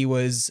Swift when he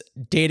was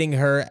dating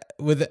her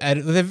with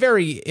a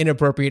very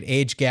inappropriate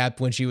age gap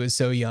when she was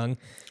so young.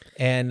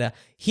 And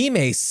he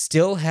may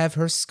still have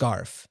her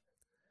scarf.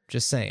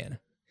 Just saying.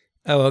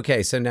 Oh,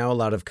 okay. So now a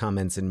lot of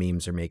comments and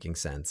memes are making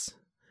sense.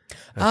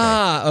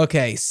 Okay.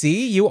 Okay.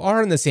 See, you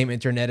are on the same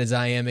internet as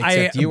I am,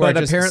 except you are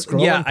just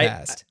scrolling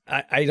past.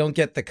 I don't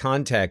get the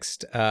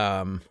context.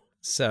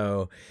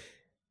 So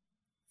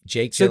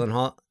Jake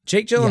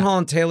Gyllenhaal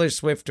and Taylor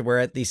Swift were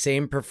at the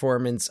same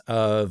performance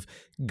of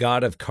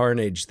God of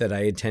Carnage that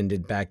I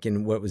attended back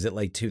in, what was it,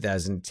 like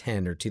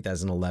 2010 or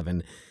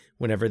 2011,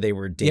 whenever they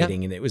were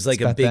dating. And it was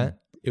like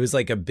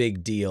a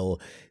big deal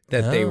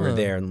that they were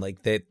there, and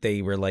like that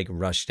they were like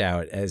rushed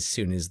out as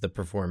soon as the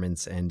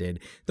performance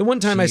ended. The one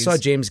time I saw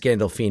James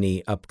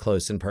Gandolfini up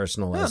close and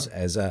personal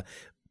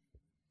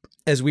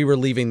as we were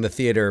leaving the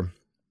theater,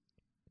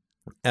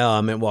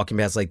 and walking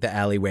past like the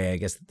alleyway, I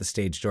guess that the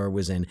stage door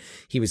was in,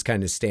 he was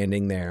kind of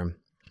standing there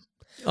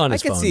on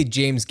his phone. I could see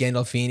James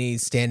Gandolfini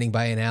standing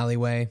by an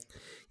alleyway.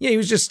 Yeah, he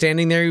was just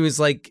standing there. He was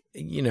like,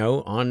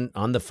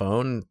 on the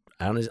phone,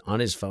 on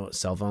his phone,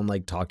 cell phone,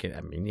 like talking.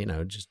 I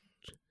mean, just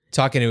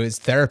talking to his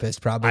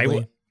therapist,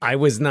 probably. I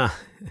was not.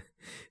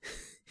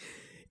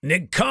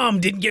 Nick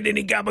didn't get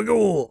any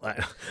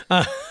gabagool.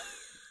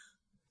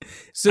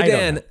 So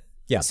Dan.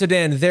 Yeah. So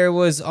Dan, there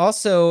was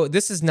also,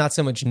 this is not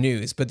so much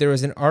news, but there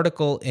was an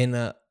article in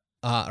or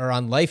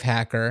on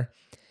Lifehacker,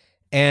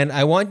 and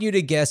I want you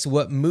to guess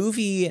what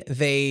movie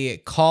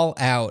they call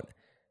out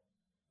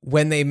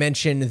when they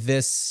mention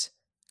this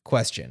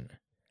question.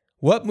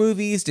 What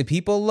movies do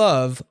people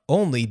love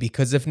only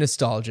because of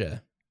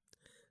nostalgia?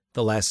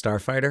 The Last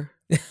Starfighter?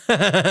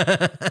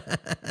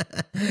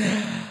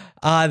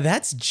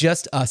 That's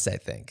just us, I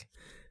think.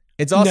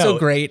 It's also No.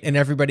 great, and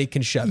everybody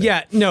can shove it.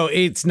 Yeah, no,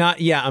 it's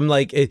not. Yeah, I'm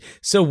like,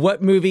 so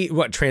what movie?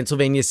 What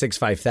Transylvania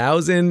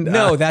 65000?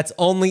 No, that's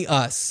only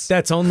us.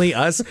 That's only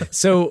us.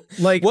 So,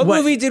 like, What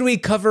movie did we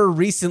cover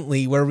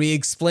recently where we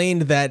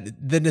explained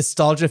that the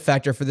nostalgia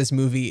factor for this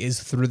movie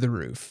is through the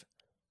roof?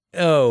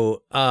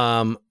 Oh,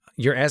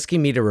 you're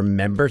asking me to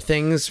remember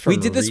things from We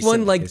did this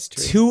one recent like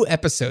history? 2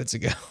 episodes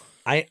ago.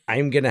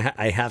 I'm gonna.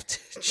 I have to.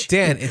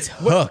 Dan, it's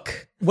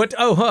Hook. What?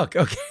 Oh, Hook.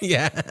 Okay.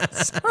 Yeah.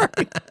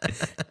 Sorry.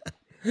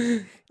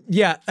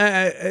 Yeah.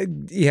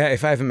 Yeah.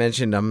 If I haven't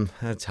mentioned, I'm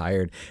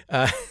tired.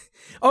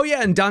 Oh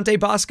yeah, and Dante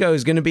Bosco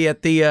is going to be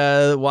at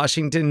the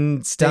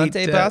Washington State.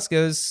 Dante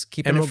Bosco's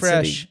keeping it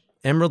fresh.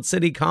 Emerald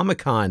City Comic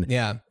Con.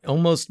 Yeah.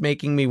 Almost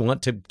making me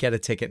want to get a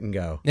ticket and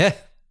go. Yeah.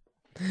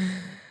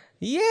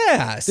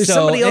 Yeah. There's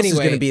somebody else who's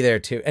going to be there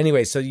too.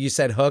 Anyway, so you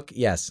said Hook?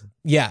 Yes.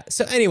 Yeah.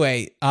 So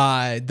anyway,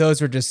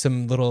 those were just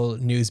some little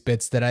news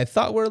bits that I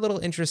thought were a little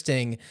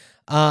interesting.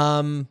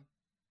 But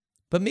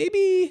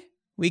maybe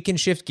we can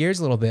shift gears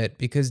a little bit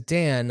because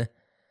Dan,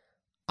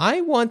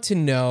 I want to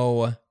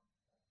know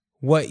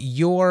what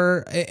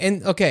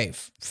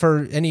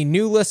for any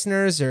new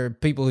listeners or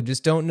people who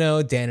just don't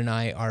know, Dan and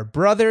I are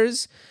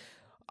brothers.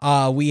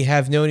 We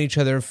have known each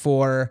other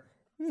for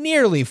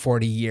nearly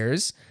 40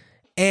 years.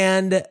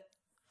 And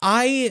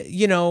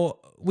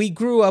we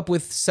grew up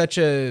with such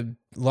a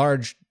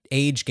large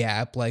age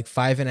gap, like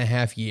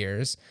 5.5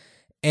 years.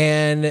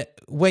 And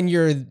when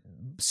you're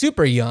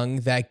super young,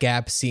 that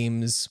gap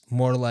seems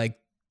more like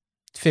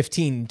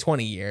 15,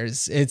 20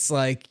 years. It's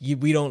like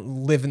we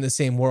don't live in the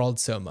same world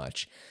so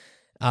much,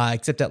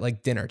 except at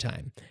like dinner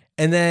time.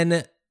 And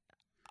then,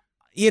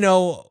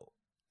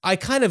 I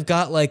kind of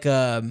got like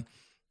a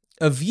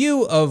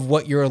view of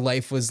what your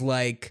life was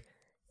like.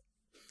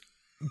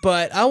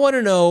 But I want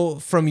to know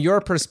from your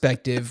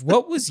perspective,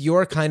 what was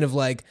your kind of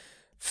like,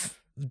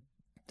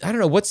 I don't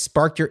know, what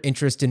sparked your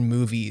interest in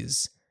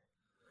movies?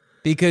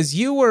 Because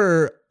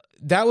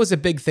that was a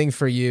big thing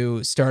for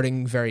you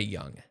starting very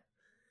young.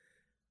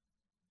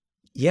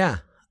 Yeah.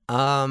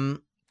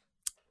 And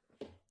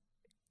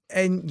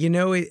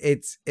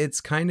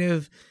it's kind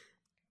of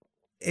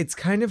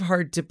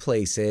hard to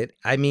place it.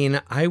 I mean,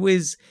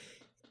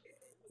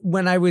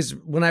 when I was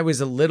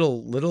a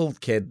little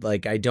kid,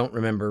 like I don't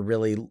remember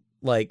really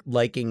like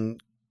liking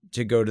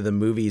to go to the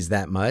movies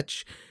that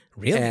much.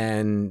 Really?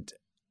 And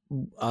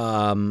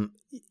was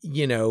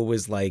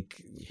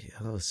like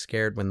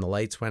scared when the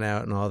lights went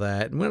out and all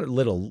that. When a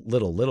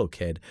little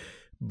kid.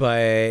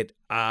 But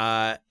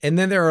and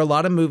then there are a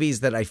lot of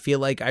movies that I feel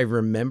like I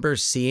remember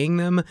seeing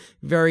them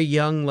very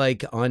young,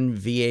 like on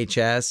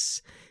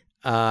VHS,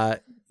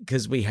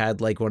 because we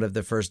had like one of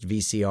the first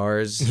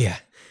VCRs. Yeah.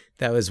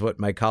 That was what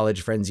my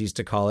college friends used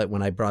to call it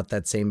when I brought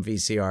that same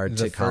VCR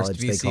to college.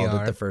 They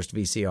called it the first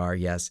VCR,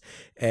 yes.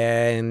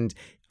 And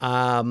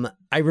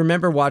I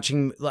remember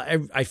watching,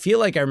 I feel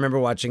like I remember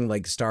watching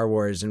like Star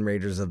Wars and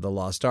Raiders of the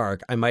Lost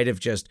Ark. I might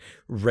have just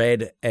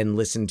read and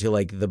listened to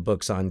like the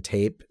books on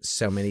tape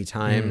so many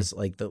times,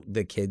 like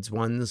the kids'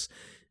 ones.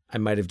 I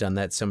might have done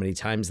that so many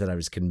times that I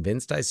was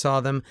convinced I saw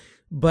them.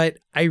 But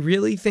I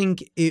really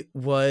think it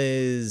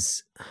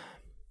was...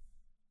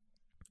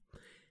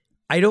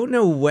 I don't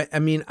know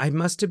I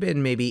must have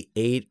been maybe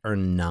 8 or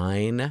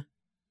 9.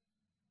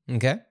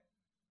 Okay.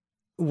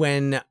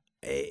 When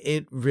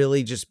it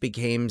really just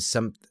became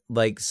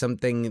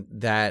something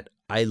that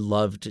I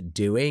loved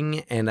doing.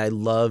 And I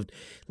loved,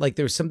 like,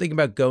 there was something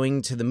about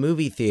going to the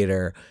movie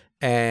theater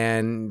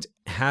and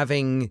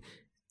having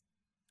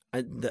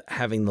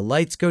the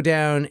lights go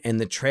down and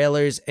the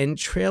trailers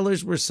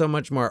were so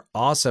much more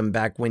awesome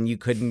back when you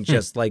couldn't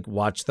just like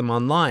watch them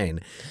online.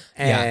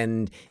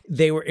 And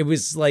it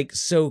was like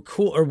so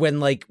cool. Or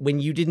when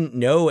you didn't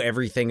know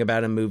everything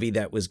about a movie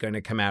that was going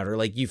to come out, or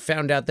like you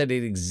found out that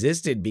it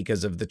existed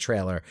because of the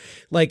trailer.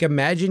 Like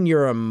imagine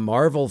you're a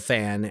Marvel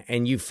fan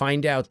and you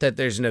find out that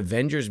there's an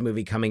Avengers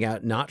movie coming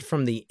out, not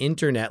from the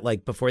internet,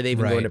 like before they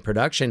even go into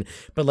production,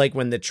 but like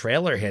when the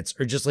trailer hits,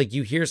 or just like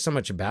you hear so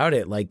much about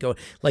it, like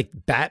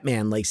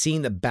Batman, like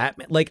seeing the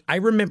Batman, like I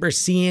remember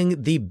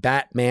seeing the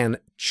Batman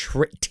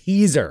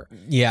teaser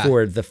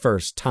for the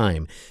first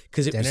time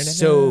because it was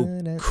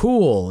so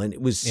cool. And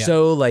it was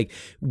so like,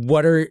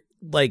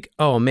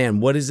 oh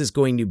man, what is this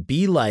going to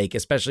be like?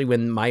 Especially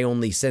when my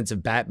only sense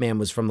of Batman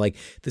was from like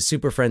the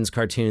Super Friends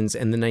cartoons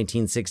and the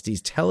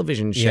 1960s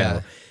television show.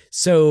 Yeah.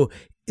 So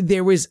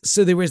there was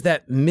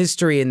that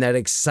mystery and that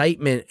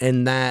excitement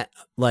and that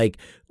like,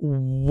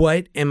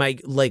 what am I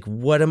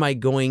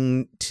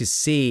going to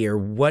see, or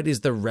what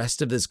is the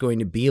rest of this going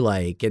to be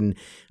like? And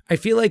I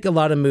feel like a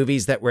lot of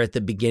movies that were at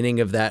the beginning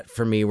of that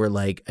for me were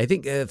like, I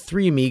think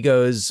Three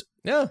Amigos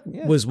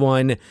was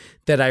one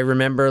that I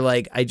remember.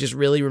 Like, I just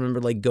really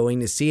remember like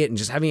going to see it and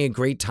just having a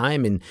great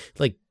time and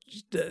like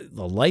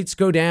the lights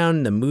go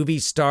down, the movie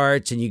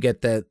starts, and you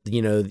get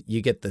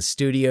the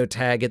studio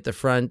tag at the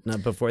front.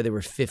 Not before there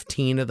were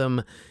 15 of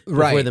them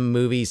before the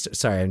movie.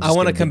 Sorry, I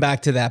want to come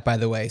back to that, by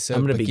the way. So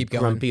I'm going to be keep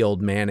going. grumpy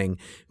old Manning,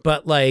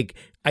 but like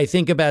I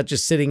think about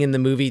just sitting in the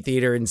movie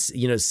theater and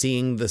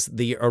seeing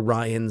the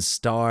Orion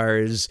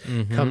stars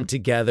come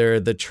together,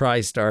 the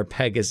TriStar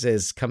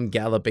Pegasus come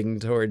galloping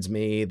towards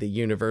me, the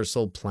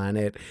universal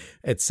planet,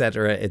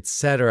 etc.,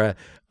 etc.,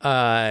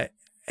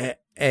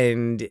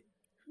 and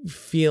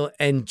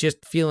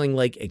just feeling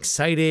like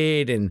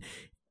excited and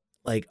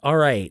like, all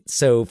right,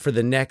 so for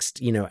the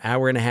next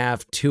hour and a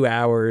half, 2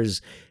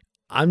 hours,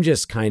 I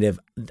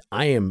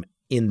am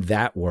in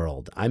that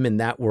world. I'm in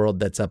that world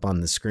that's up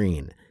on the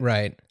screen.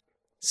 Right.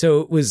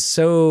 So it was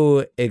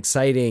so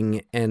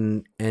exciting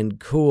and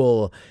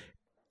cool.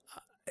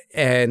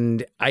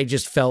 And I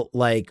just felt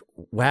like,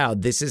 wow,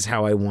 this is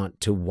how I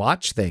want to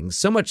watch things.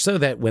 So much so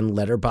that when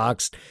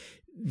Letterboxd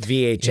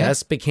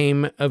VHS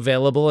became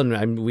available,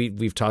 and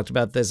we've talked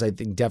about this, I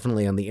think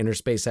definitely on the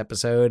Interspace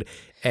episode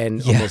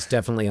and almost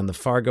definitely on the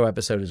Fargo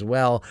episode as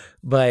well.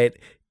 But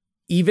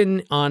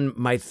even on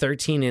my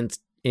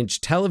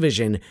 13-inch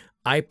television,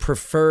 I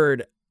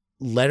preferred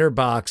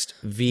Letterboxd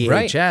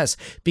VHS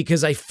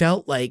because I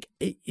felt like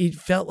it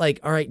felt like,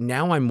 all right,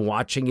 now I'm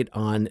watching it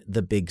on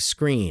the big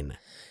screen.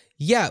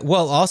 Yeah,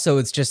 well, also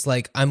it's just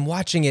like I'm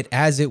watching it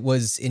as it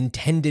was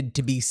intended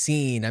to be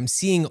seen. I'm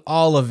seeing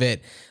all of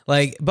it.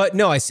 Like, but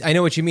no, I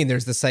know what you mean.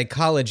 There's the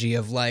psychology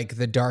of like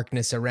the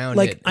darkness around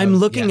like, it. I'm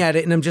looking at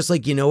it and I'm just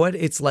like, you know what?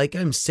 It's like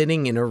I'm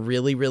sitting in a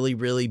really, really,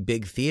 really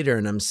big theater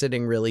and I'm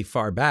sitting really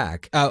far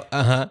back. Oh,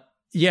 uh-huh.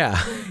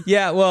 Yeah.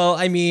 Yeah, well,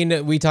 I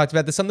mean, we talked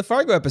about this on the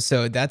Fargo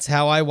episode. That's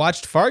how I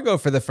watched Fargo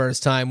for the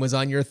first time, was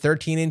on your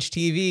 13-inch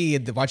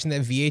TV, watching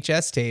that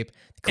VHS tape.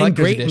 And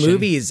great edition.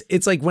 movies.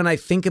 It's like when I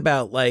think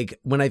about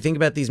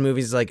these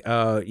movies, like,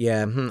 oh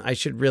yeah, I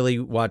should really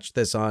watch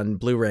this on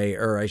Blu-ray,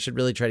 or I should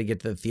really try to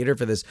get to the theater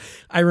for this.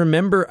 I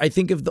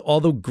think of all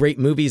the great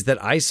movies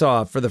that I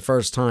saw for the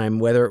first time,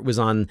 whether it was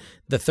on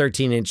the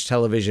 13-inch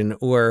television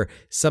or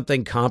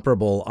something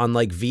comparable on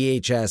like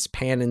VHS,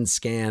 pan and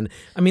scan.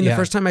 I mean, the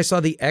first time I saw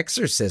The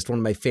Exorcist, one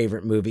of my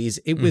favorite movies,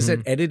 it was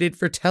an edited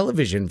for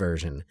television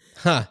version.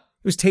 Huh.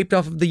 It was taped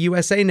off of the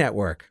USA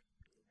Network.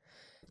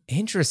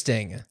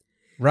 Interesting.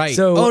 Right.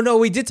 So, oh, no,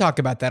 we did talk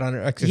about that on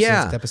our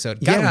Exorcist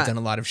episode. God, we've done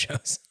a lot of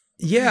shows.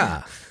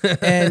 Yeah.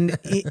 And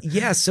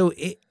so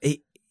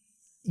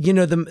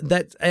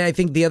I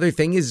think the other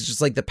thing is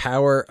just like the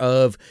power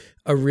of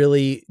a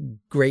really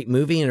great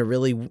movie and a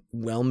really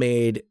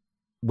well-made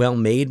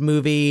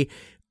movie,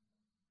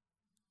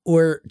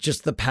 or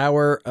just the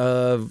power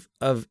of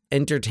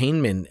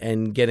entertainment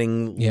and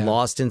getting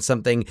lost in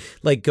something,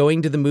 like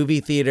going to the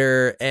movie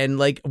theater. And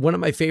like one of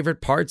my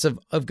favorite parts of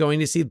going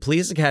to see the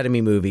Police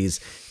Academy movies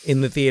in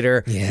the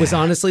theater was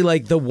honestly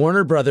like the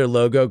Warner Brother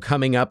logo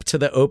coming up to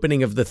the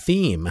opening of the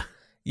theme.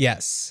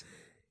 Yes.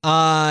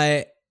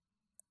 Okay.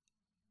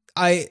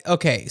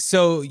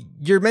 So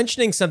you're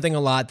mentioning something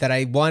a lot that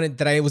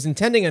I was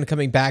intending on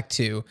coming back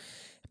to,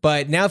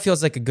 but now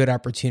feels like a good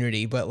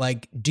opportunity. But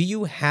like, do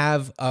you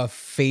have a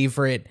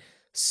favorite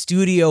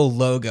studio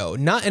logo?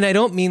 And I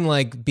don't mean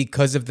like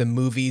because of the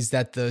movies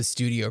that the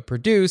studio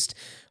produced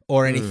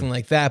or anything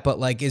like that, but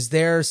like, is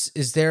there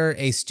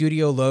a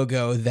studio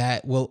logo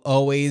that will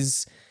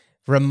always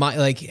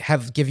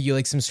give you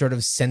like some sort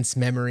of sense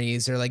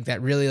memories, or like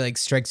that really like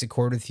strikes a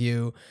chord with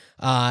you?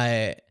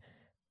 I'd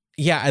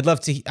love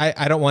to.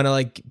 I don't want to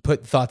like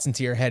put thoughts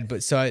into your head,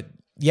 but let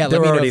me know.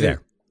 They're already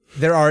there.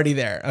 They're already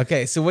there.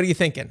 Okay, so what are you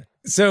thinking?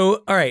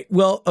 So, all right.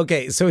 Well,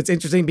 okay. So it's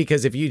interesting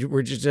because if you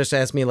were to just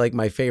ask me like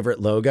my favorite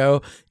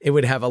logo, it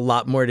would have a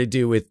lot more to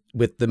do with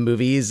the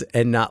movies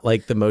and not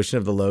like the motion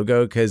of the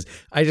logo. Cause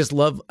I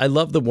love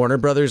the Warner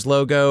Brothers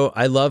logo.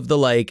 I love the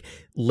like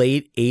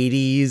late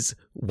 80s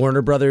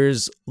Warner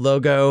Brothers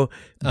logo,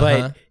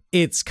 but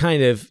it's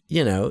kind of,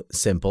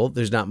 simple.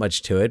 There's not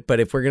much to it. But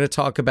if we're going to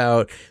talk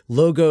about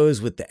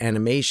logos with the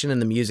animation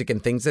and the music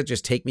and things that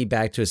just take me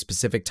back to a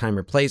specific time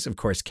or place, of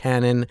course,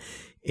 Canon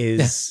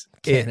is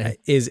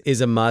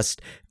a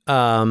must.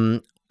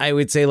 I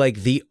would say like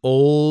the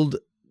old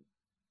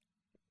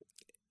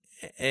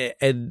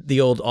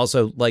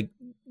also like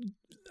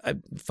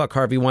fuck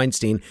Harvey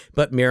Weinstein,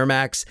 but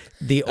Miramax,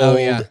 the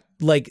old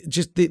like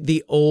just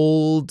the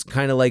old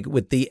kind of like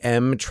with the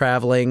M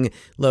traveling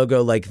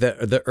logo, like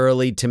the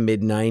early to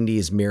mid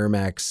 90s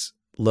Miramax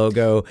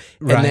logo.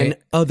 And then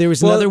there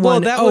was another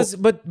one.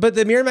 But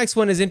the Miramax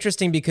one is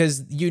interesting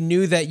because you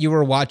knew that you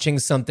were watching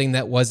something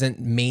that wasn't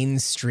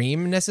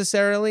mainstream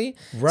necessarily.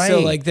 Right.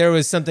 So like there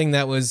was something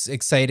that was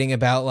exciting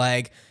about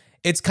like,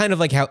 it's kind of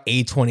like how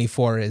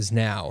A24 is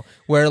now,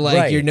 where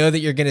like you know that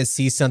you're going to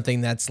see something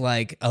that's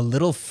like a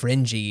little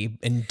fringy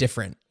and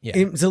different. Yeah.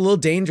 It's a little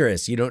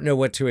dangerous. You don't know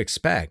what to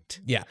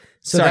expect. Yeah.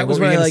 So that was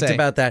what I liked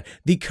about that.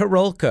 The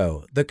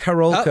Carolco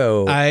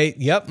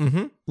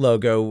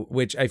logo,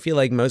 which I feel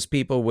like most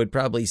people would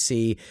probably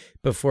see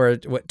before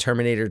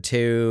Terminator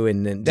 2,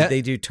 and then did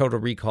they do Total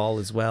Recall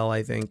as well,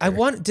 I think?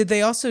 Did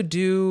they also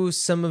do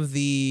some of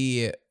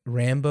the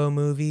Rambo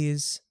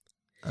movies?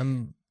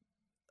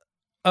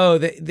 Oh,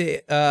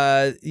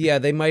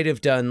 they might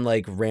have done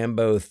like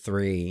Rambo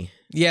 3.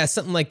 Yeah,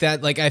 something like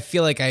that. Like, I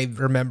feel like I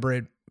remember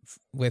it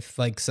with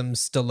like some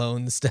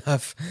Stallone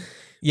stuff.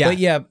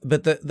 Yeah.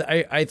 But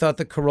I thought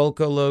the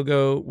Karolko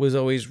logo was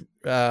always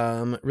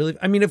really.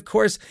 I mean, of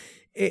course.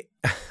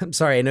 I'm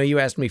sorry. I know you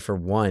asked me for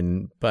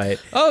one,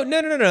 but oh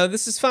no,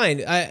 this is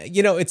fine.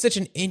 It's such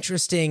an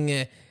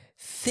interesting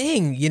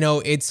thing.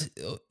 It's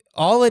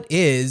all it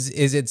is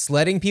it's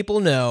letting people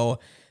know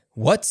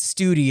what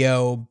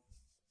studio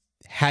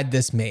had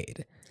this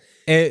made.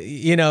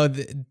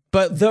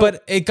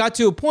 But it got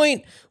to a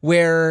point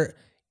where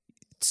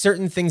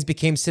certain things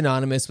became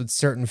synonymous with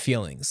certain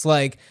feelings.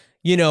 Like,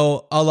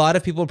 a lot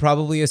of people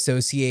probably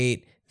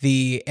associate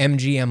the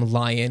MGM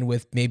lion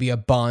with maybe a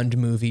Bond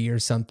movie or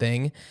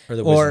something. Or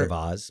the Wizard of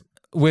Oz.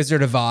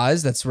 Wizard of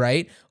Oz, that's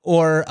right.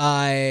 Or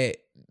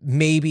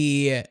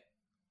maybe,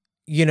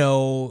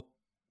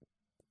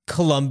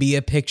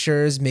 Columbia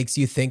Pictures makes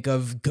you think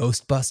of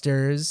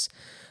Ghostbusters.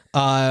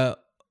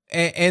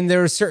 And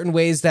there are certain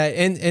ways that,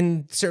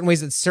 and certain ways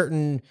that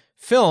certain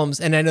films,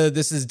 and I know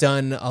this is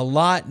done a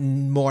lot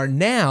more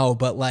now,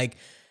 but like,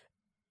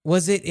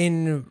 was it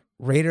in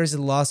Raiders of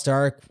the Lost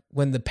Ark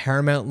when the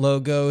Paramount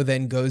logo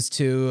then goes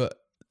to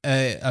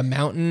a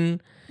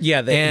mountain?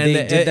 Yeah,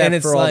 they did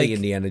that for all the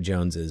Indiana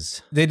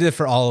Joneses. They did it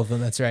for all of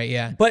them. That's right.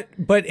 Yeah.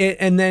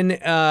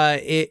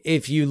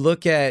 If you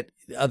look at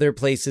other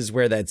places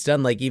where that's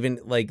done, like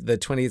even like the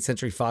 20th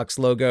Century Fox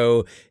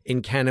logo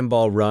in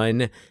Cannonball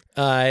Run,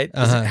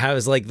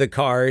 has like the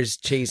cars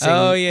chasing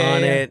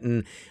on it,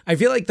 and I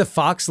feel like the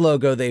Fox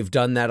logo, they've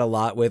done that a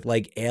lot with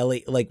like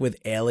with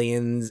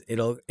Aliens.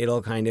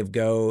 It'll kind of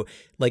go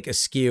like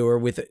askew, or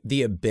with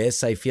the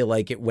Abyss, I feel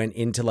like it went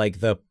into like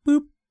the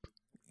boop.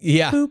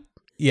 Yeah. Boop.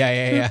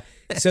 Yeah.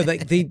 So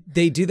like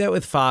they do that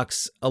with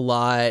Fox a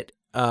lot.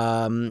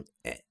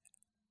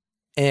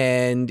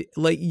 And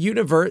like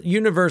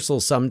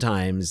Universal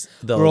sometimes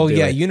they'll do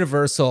it.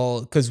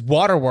 Universal, because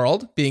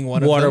Waterworld being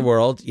one of them.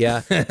 Waterworld,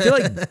 yeah. I feel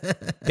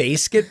like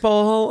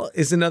Basketball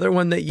is another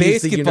one that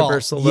used the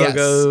Universal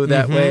logo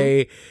that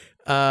way.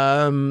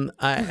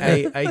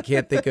 I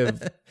can't think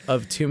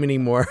of too many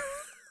more.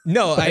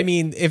 No, I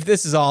mean, if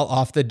this is all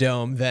off the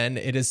dome, then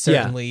it is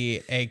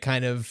certainly a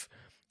kind of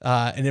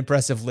an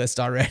impressive list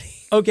already.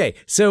 Okay,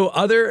 so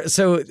other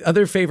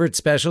favorite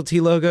specialty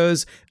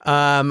logos.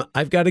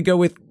 I've got to go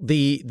with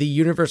the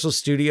Universal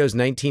Studios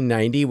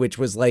 1990, which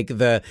was like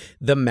the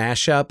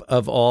mashup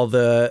of all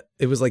the.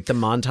 It was like the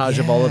montage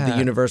of all of the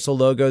Universal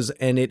logos,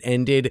 and it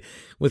ended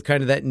with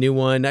kind of that new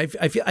one. I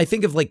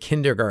think of like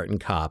Kindergarten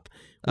Cop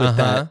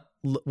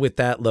with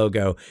that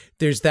logo.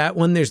 There's that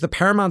one. There's the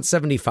Paramount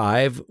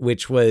 75,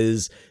 which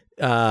was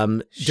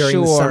during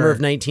the summer of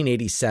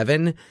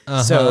 1987.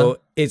 So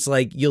it's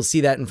like you'll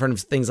see that in front of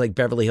things like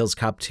Beverly Hills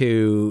Cop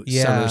 2,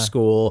 Summer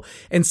School,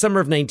 and summer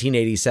of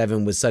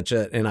 1987 was such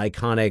an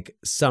iconic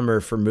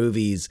summer for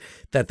movies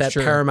that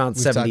Paramount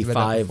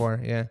 75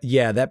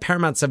 that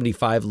Paramount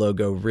 75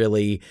 logo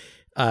really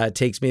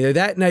takes me there.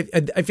 That,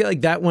 and I feel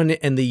like that one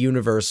and the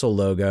Universal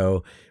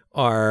logo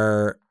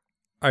are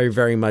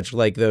very much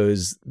like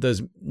those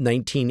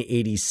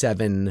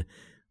 1987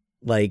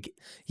 like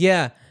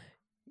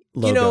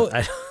logo.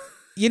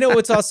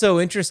 What's also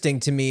interesting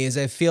to me is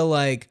I feel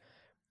like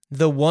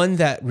the one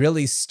that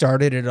really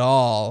started it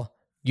all,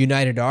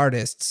 United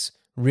Artists,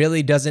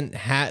 really doesn't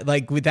have,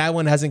 like, with that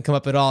one hasn't come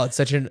up at all. It's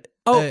such an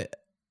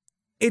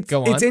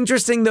It's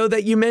interesting though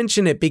that you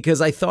mention it,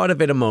 because I thought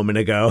of it a moment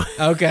ago.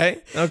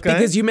 Okay.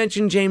 Because you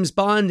mentioned James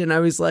Bond, and I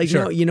was like,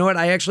 no, you know what?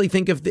 I actually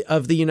think of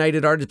the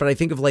United Artists, but I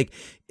think of like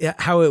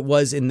how it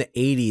was in the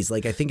 80s.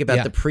 Like I think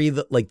about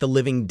the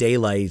Living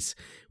Daylights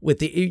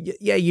with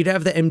you'd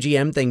have the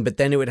MGM thing, but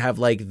then it would have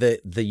like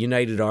the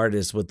United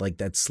Artists with like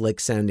that slick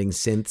sounding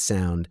synth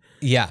sound.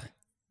 Yeah.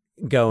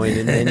 Going,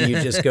 and then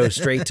you just go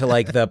straight to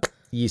like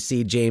you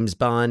see James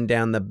Bond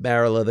down the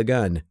barrel of the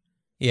gun.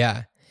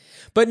 Yeah.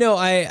 But no,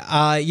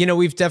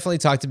 we've definitely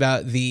talked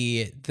about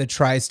the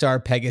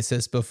TriStar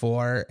Pegasus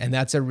before, and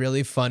that's a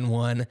really fun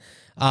one.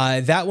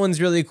 That one's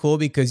really cool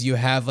because you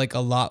have like a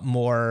lot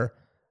more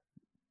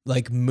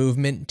like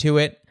movement to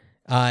it.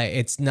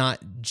 It's not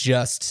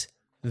just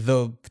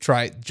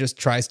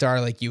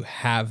TriStar, like you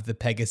have the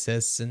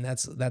Pegasus, and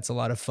that's a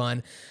lot of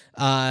fun.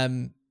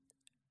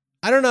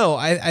 I don't know.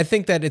 I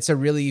think that it's a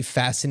really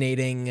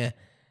fascinating,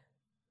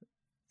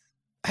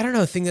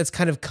 thing that's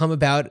kind of come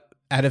about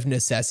out of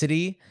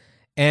necessity.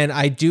 And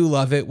I do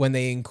love it when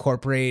they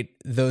incorporate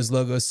those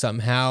logos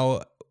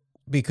somehow,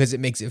 because it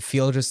makes it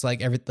feel just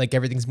like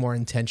everything's more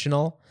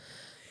intentional.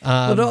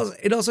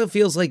 It also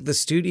feels like the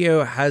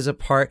studio has a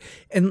part,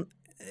 and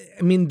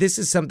I mean, this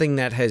is something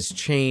that has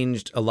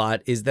changed a lot,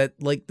 is that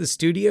like the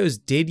studios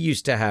did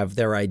used to have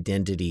their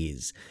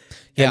identities.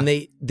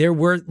 And there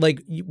were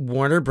like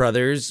Warner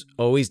Brothers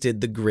always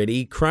did the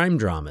gritty crime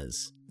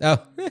dramas. Oh,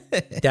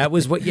 that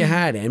was what you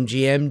had.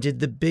 MGM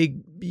did the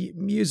big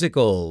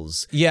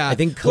musicals. Yeah, I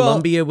think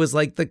Columbia was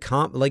like the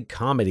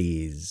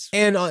comedies.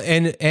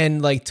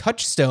 And like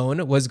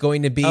Touchstone was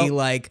going to be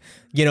like,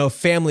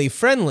 family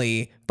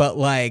friendly, but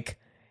like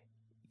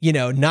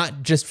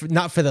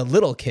not for the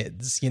little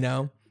kids,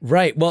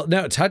 Right. Well,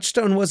 no,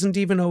 Touchstone wasn't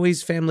even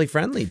always family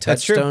friendly.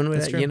 That's true. Touchstone,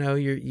 That's true.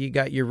 you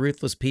got your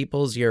Ruthless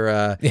Peoples, your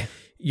Down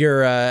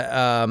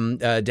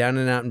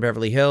and Out in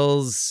Beverly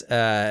Hills.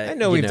 I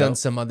know we've done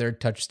some other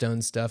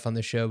Touchstone stuff on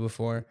the show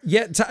before.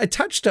 Yeah,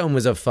 Touchstone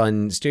was a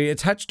fun studio.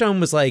 Touchstone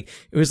was like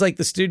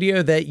the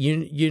studio that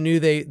you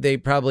knew they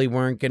probably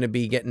weren't going to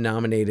be getting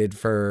nominated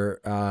for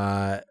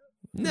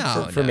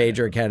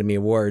major Academy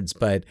Awards,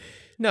 but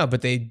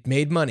they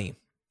made money.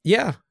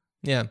 Yeah.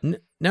 Yeah.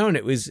 No, and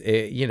it was,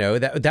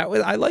 that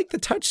was, I like the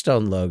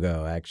Touchstone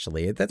logo,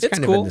 actually. That's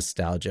kind cool. of a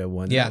nostalgia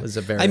one. Yeah. That was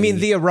a very... I mean,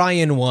 the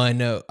Orion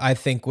one, I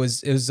think it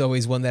was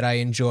always one that I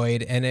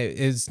enjoyed, and it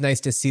is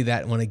nice to see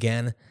that one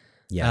again.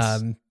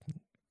 Yes.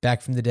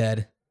 Back from the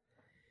dead.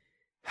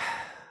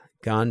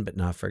 Gone, but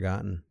not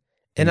forgotten.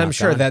 And I'm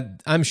sure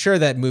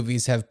that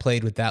movies have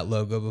played with that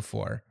logo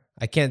before.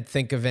 I can't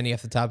think of any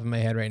off the top of my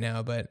head right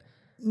now, but...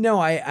 No,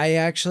 I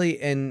actually...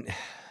 and.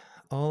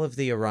 All of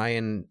the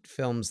Orion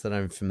films that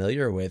I'm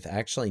familiar with,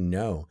 actually,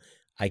 no.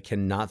 I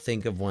cannot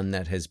think of one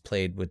that has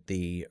played with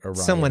the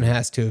Orion. Someone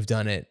has to have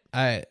done it.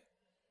 I'm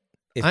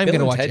going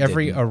to watch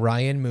every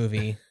Orion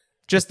movie,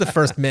 just the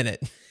first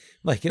minute.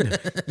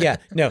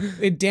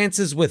 It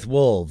Dances with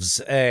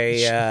Wolves.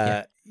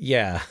 Yeah.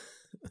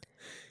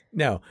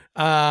 No.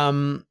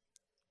 Orion,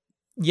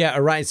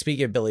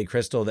 speaking of Billy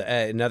Crystal,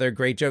 another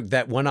great joke,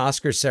 that one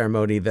Oscar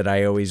ceremony that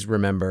I always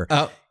remember.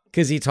 Oh.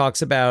 Because he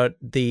talks about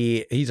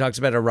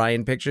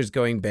Orion Pictures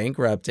going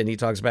bankrupt, and he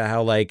talks about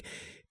how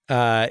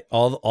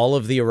all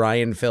of the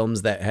Orion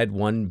films that had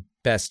won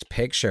Best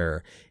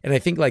Picture, and I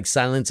think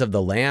Silence of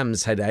the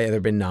Lambs had either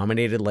been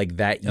nominated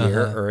that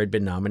year or had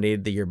been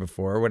nominated the year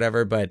before or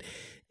whatever. But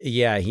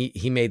yeah,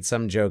 he made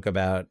some joke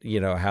about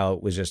how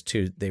it was just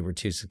they were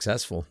too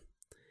successful.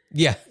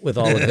 Yeah, with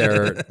all of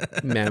their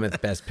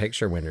mammoth Best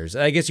Picture winners.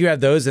 I guess you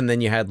have those, and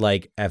then you had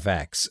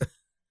FX.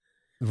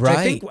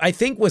 Right. I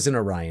think was an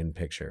Orion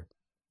picture.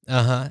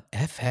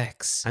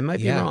 FX. I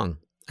might be wrong.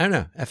 I don't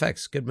know.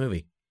 FX, good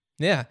movie.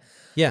 Yeah.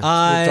 Yeah.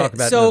 We'll talk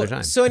about it another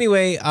time. So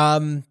anyway,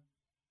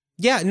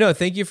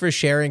 thank you for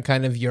sharing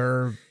kind of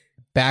your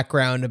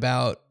background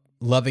about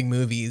loving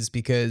movies,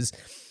 because,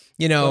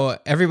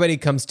 everybody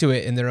comes to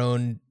it in their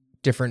own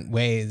different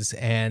ways,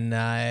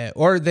 and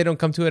or they don't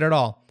come to it at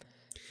all.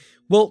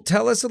 Well,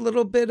 tell us a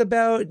little bit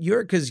about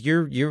because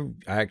you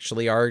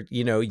actually are,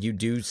 you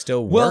do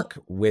still work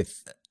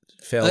with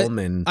film,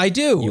 and I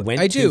do. You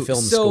went to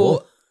film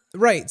school,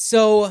 right?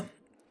 So, all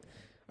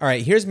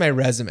right. Here's my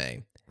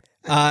resume,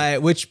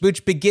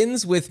 which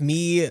begins with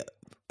me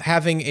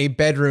having a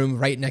bedroom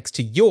right next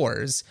to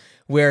yours,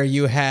 where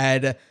you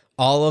had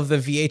all of the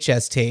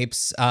VHS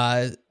tapes.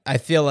 I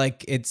feel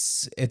like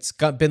it's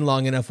been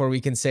long enough where we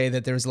can say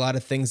that there's a lot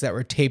of things that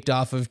were taped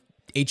off of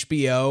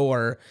HBO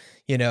or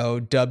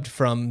dubbed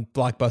from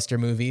Blockbuster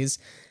movies,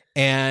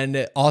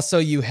 and also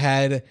you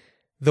had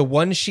the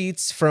one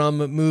sheets from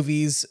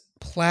movies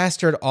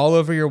plastered all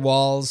over your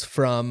walls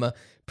from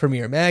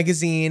Premiere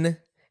Magazine.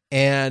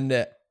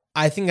 And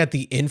I think that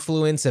the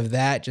influence of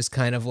that just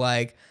kind of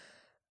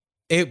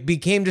it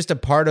became just a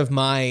part of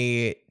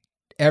my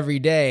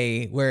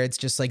everyday, where it's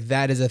just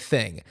that is a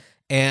thing.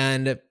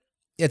 And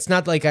it's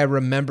not like I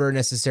remember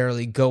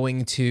necessarily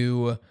going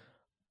to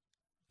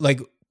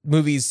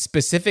movies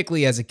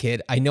specifically as a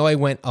kid. I know I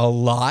went a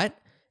lot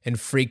and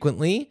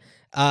frequently.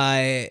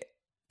 And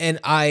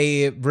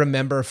I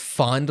remember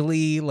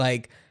fondly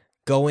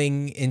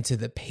going into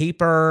the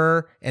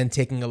paper and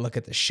taking a look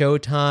at the show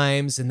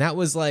times. And that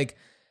was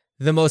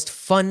the most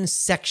fun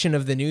section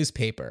of the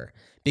newspaper,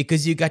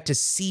 because you got to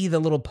see the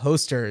little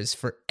posters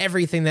for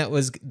everything that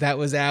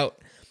was out.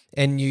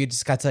 And you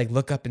just got to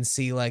look up and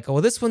see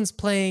this one's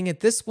playing at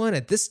this one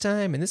at this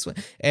time and this one.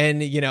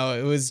 And,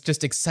 it was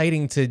just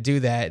exciting to do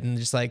that. And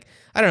just I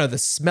don't know, the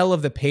smell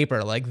of the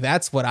paper,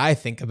 that's what I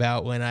think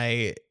about when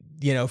I,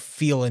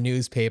 feel a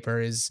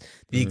newspaper, is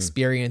the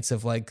experience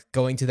of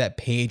going to that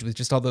page with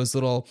just all those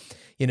little,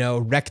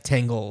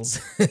 rectangles.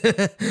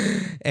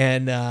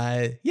 And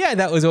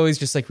that was always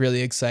just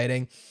really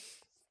exciting.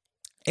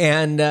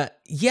 And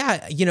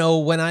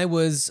when I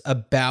was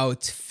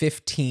about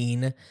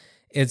 15,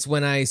 it's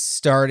when I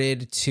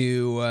started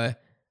to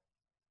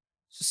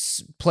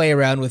play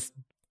around with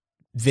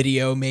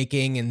video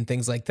making and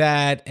things like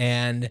that.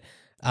 And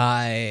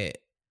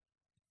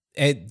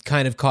it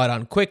kind of caught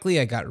on quickly.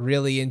 I got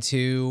really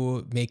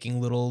into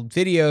making little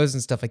videos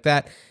and stuff like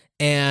that.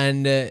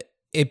 And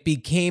it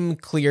became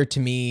clear to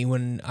me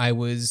when I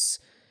was,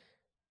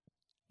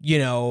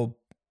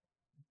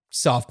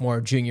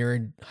 sophomore, junior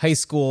in high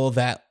school,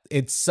 that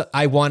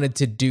I wanted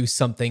to do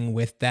something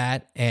with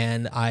that.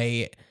 And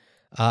I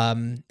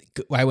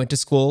went to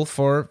school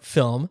for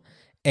film,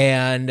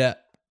 and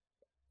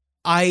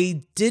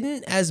I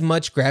didn't as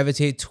much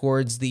gravitate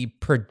towards the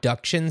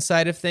production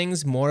side of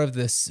things, more of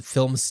this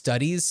film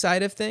studies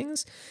side of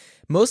things,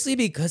 mostly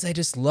because I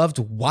just loved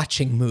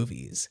watching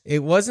movies.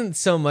 It wasn't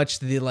so much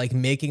the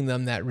making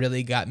them that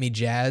really got me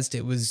jazzed.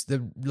 It was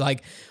the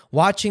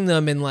watching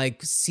them and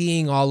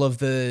seeing all of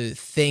the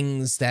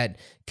things that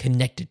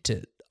connected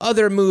to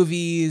other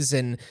movies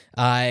and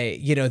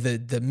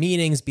the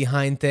meanings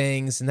behind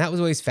things, and that was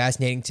always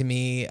fascinating to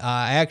me.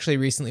 I actually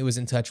recently was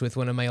in touch with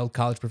one of my old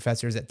college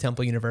professors at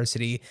Temple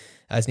University.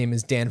 His name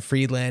is Dan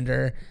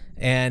Friedlander,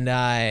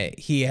 and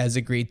he has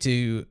agreed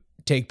to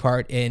take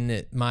part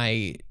in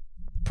my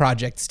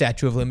project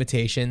Statue of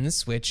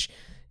Limitations, which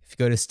if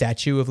you go to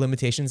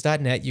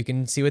statueoflimitations.net, you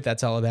can see what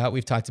that's all about.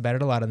 We've talked about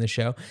it a lot on the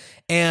show.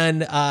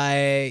 And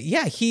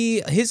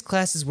his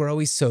classes were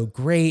always so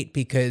great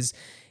because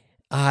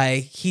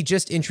he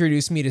just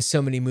introduced me to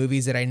so many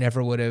movies that I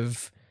never would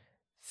have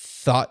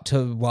thought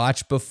to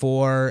watch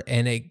before.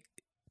 And it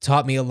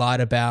taught me a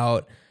lot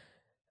about,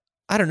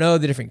 I don't know,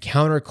 the different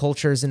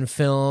countercultures in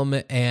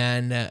film.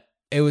 And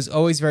it was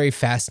always very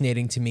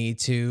fascinating to me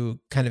to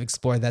kind of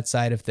explore that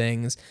side of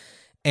things.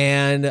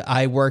 And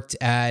I worked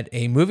at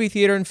a movie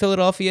theater in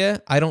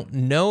Philadelphia. I don't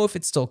know if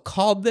it's still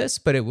called this,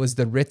 but it was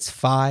the Ritz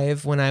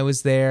 5 when I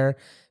was there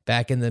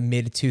back in the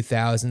mid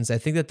 2000s. I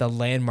think that the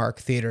Landmark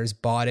Theaters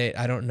bought it.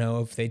 I don't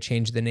know if they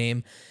changed the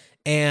name.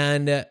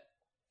 And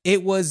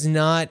it was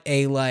not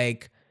a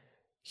like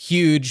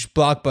huge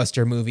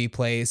blockbuster movie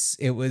place.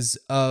 It was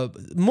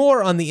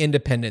more on the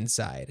independent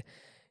side.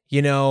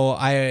 You know,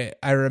 I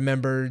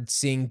remember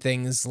seeing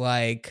things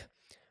like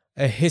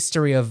A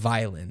History of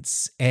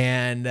Violence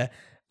and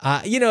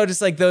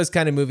just like those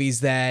kind of movies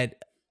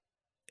that,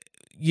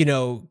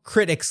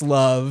 critics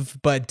love,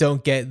 but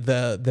don't get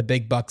the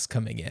big bucks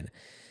coming in.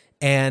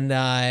 And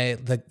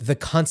the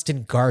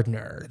Constant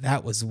Gardener,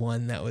 that was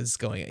one that was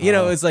going,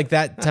 it was like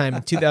that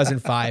time,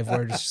 2005,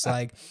 where it's just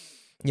like,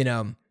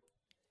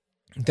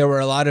 there were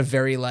a lot of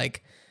very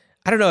like,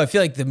 I don't know, I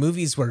feel like the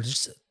movies were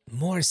just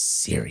more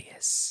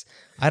serious.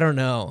 I don't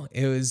know.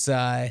 It was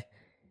a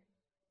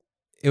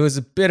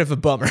bit of a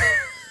bummer.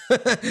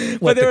 But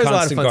there was a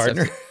lot of fun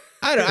stuff.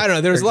 I don't know.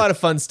 There was a lot of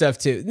fun stuff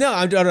too. No,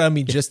 I don't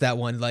mean just that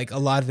one. Like a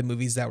lot of the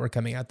movies that were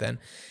coming out then,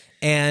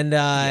 and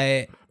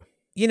I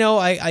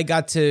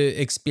got to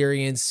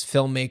experience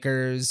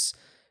filmmakers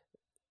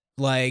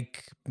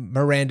like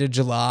Miranda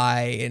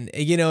July, and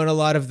and a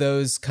lot of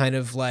those kind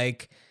of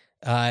like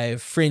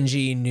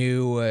fringy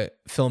new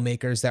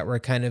filmmakers that were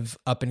kind of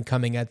up and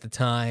coming at the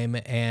time,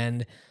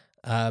 and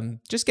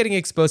just getting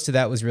exposed to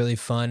that was really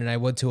fun. And I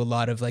went to a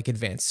lot of like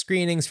advanced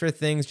screenings for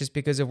things just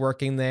because of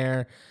working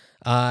there.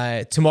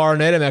 Tomorrow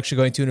night, I'm actually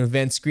going to an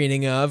event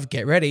screening of,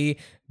 get ready,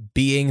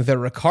 Being the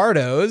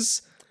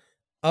Ricardos.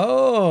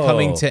 Oh.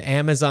 Coming to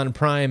Amazon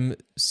Prime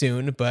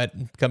soon, but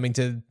coming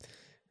to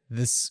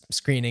this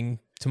screening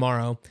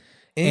tomorrow.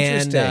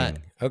 Interesting. And,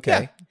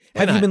 okay.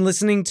 Yeah, have you been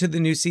listening to the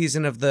new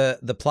season of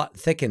The Plot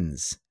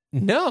Thickens?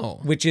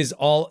 No. Which is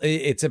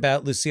it's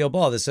about Lucille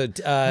Ball. So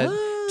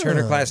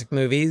Turner Classic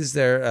Movies,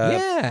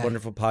 their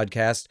wonderful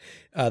podcast,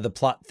 The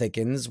Plot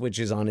Thickens, which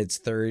is on its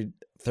third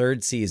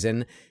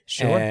season.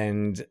 Sure.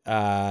 And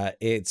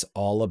it's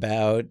all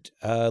about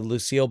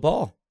Lucille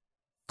Ball.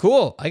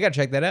 Cool. I gotta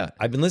check that out.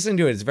 I've been listening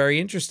to it. It's very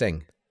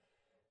interesting.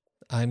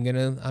 I'm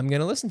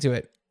gonna listen to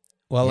it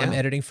while I'm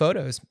editing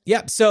photos.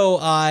 Yeah. So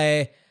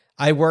I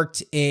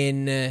worked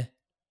in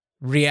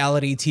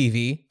reality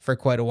TV for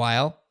quite a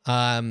while.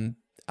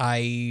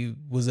 I'd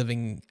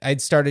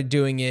started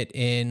doing it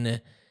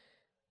in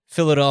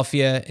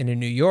Philadelphia and in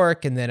New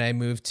York, and then I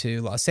moved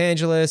to Los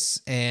Angeles,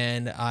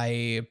 and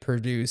I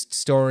produced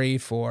story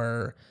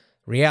for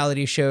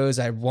reality shows.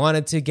 I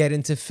wanted to get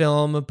into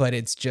film, but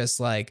it's just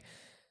like,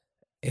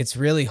 it's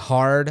really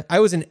hard.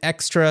 I was an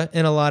extra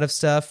in a lot of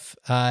stuff,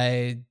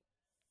 and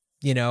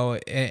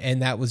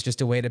that was just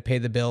a way to pay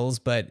the bills,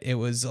 but it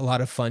was a lot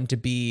of fun to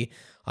be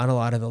on a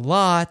lot of the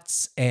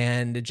lots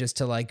and just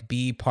to like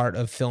be part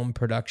of film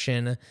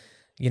production.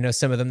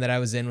 Some of them that I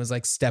was in was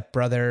like Step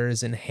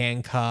Brothers and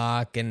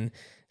Hancock, and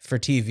for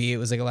TV, it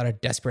was like a lot of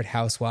Desperate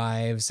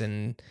Housewives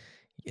and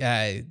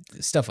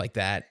stuff like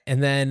that.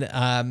 And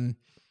then,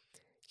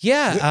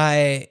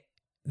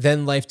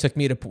 then life took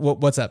me to,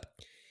 what's up?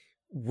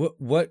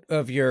 What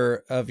of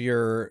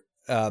your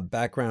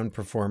background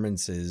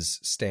performances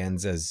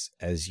stands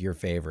as your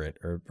favorite,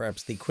 or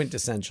perhaps the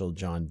quintessential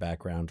John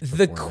background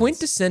performance? The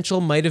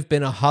quintessential might have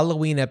been a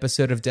Halloween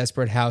episode of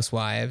Desperate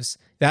Housewives.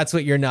 That's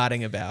what you're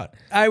nodding about.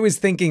 I was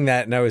thinking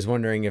that, and I was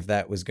wondering if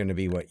that was going to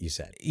be what you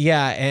said.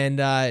 Yeah,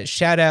 and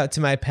shout out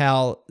to my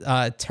pal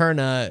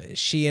Turna.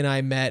 She and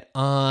I met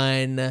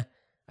on,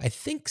 I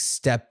think,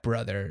 Step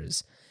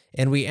Brothers,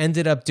 and we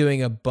ended up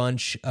doing a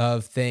bunch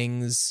of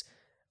things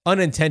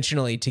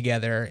unintentionally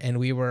together, and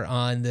we were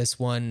on this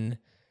one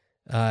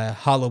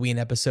Halloween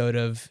episode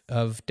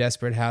of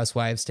Desperate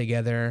Housewives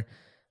together.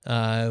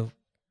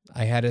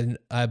 I had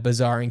a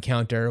bizarre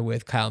encounter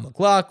with Kyle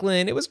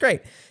MacLachlan. It was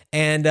great.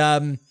 And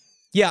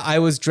I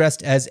was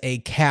dressed as a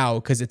cow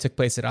because it took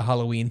place at a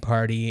Halloween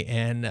party.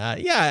 And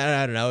I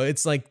don't know.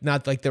 It's like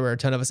not like there were a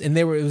ton of us. And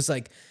it was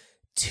like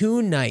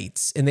 2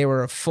 nights, and they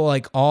were full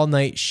like all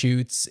night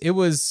shoots. It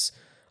was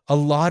a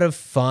lot of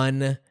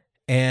fun.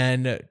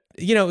 And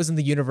it was in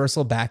the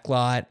Universal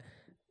backlot,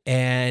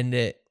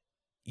 and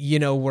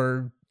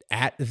we're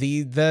at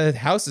the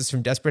houses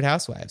from Desperate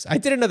Housewives. I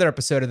did another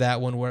episode of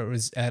that one where it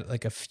was at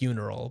like a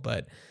funeral,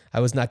 but I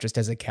was not dressed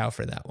as a cow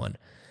for that one.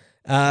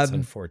 That's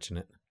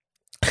unfortunate.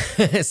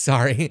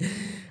 Sorry.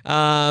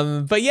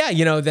 But yeah,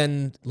 you know,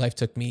 then life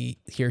took me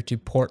here to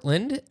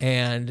Portland,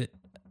 and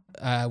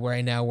where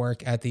I now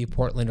work at the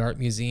Portland Art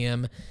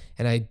Museum.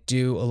 And I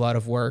do a lot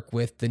of work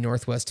with the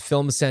Northwest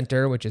Film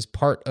Center, which is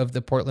part of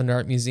the Portland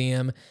Art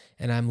Museum.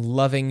 And I'm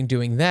loving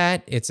doing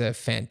that. It's a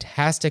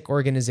fantastic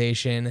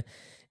organization.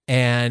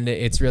 And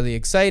it's really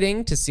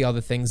exciting to see all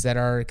the things that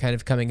are kind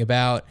of coming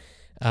about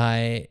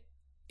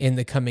in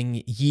the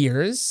coming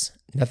years.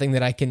 Nothing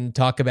that I can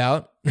talk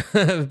about,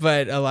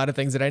 but a lot of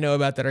things that I know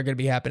about that are going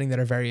to be happening that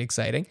are very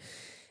exciting.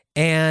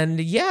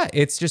 And yeah,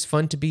 it's just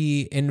fun to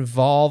be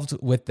involved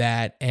with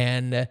that,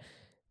 and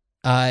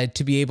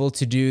to be able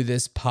to do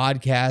this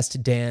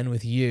podcast, Dan,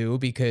 with you,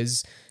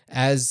 because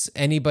as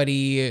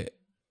anybody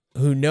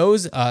who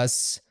knows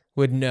us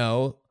would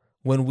know,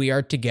 when we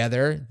are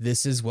together,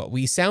 this is what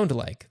we sound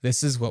like.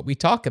 This is what we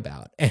talk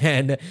about.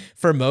 And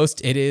for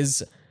most, it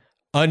is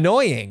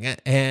annoying.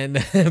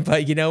 And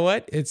but you know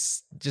what?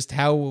 It's just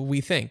how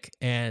we think.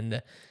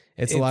 And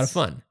it's a lot of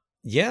fun.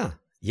 Yeah.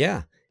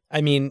 Yeah. I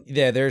mean,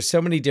 yeah, there's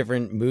so many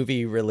different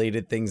movie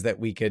related things that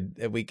we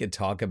could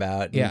talk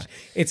about. And yeah.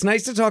 It's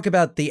nice to talk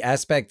about the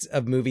aspects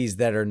of movies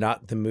that are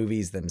not the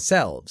movies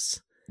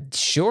themselves.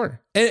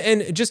 Sure.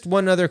 And just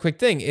one other quick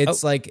thing.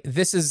 It's like,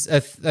 this is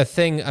a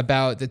thing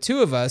about the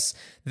two of us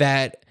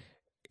that,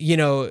 you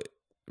know,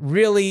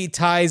 really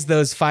ties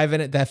those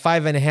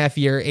 5.5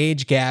 year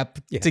age gap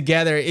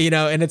together, you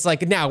know, and it's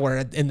like, now we're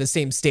in the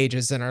same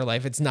stages in our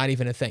life. It's not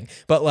even a thing,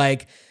 but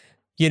like,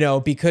 you know,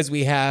 because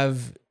we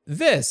have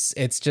this,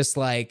 it's just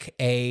like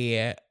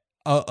a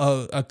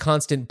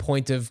constant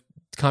point of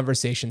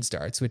conversation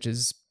starts, which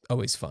is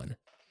always fun.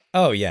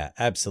 Oh yeah,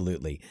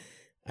 absolutely.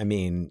 I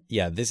mean,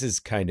 yeah, this is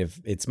kind of,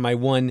 it's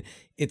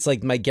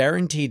like my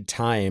guaranteed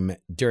time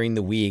during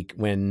the week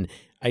when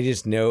I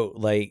just know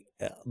like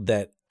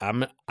that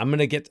I'm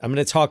going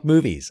to talk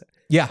movies.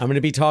 Yeah. I'm going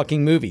to be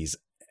talking movies.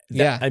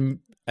 Yeah.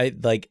 I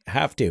like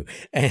have to.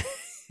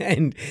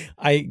 And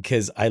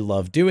because I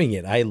love doing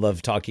it. I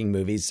love talking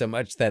movies so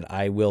much that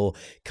I will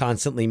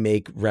constantly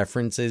make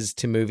references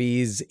to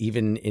movies,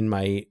 even in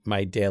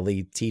my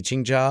daily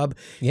teaching job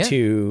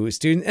to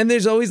students. And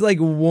there's always like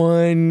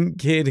one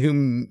kid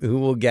who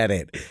will get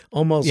it.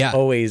 Almost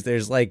always.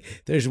 There's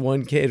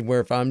one kid where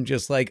if I'm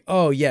just like,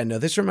 oh yeah, no,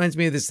 this reminds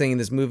me of this thing in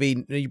this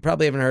movie. You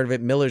probably haven't heard of it,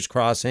 Miller's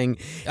Crossing.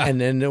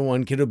 And then the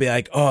one kid will be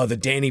like, oh, the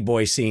Danny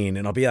Boy scene.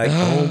 And I'll be like,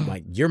 oh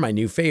my, you're my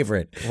new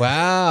favorite.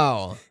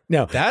 Wow.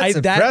 No, that's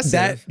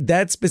impressive.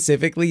 That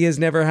specifically has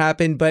never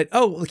happened. But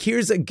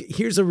here's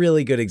a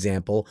really good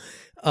example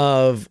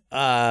of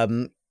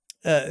the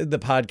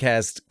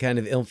podcast kind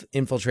of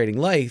infiltrating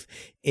life.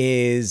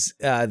 Is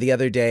the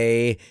other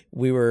day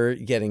we were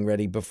getting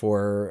ready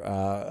before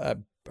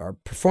our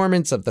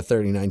performance of the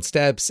 39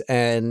 Steps,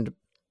 and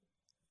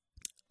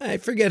I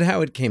forget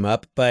how it came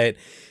up, but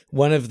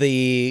one of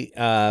the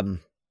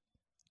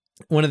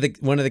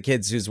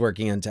kids who's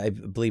working on, I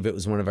believe it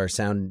was one of our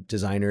sound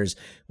designers,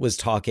 was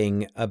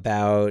talking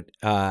about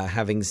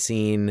having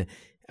seen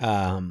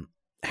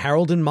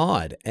Harold and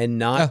Maude and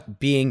not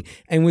being,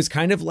 and was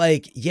kind of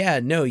like, yeah,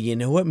 no, you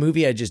know what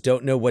movie I just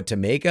don't know what to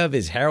make of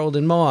is Harold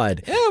and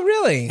Maude. Oh,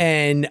 really?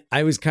 And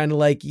I was kind of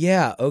like,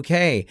 yeah,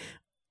 okay.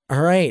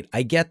 All right.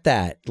 I get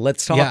that.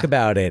 Let's talk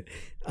about it.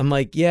 I'm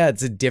like, yeah,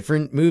 it's a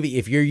different movie.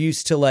 If you're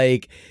used to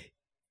like,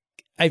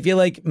 I feel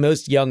like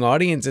most young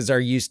audiences are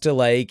used to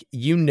like,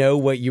 you know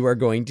what you are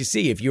going to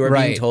see. If you are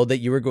being told that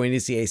you are going to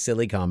see a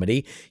silly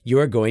comedy, you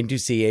are going to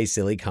see a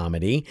silly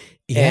comedy.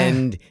 Yeah.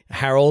 And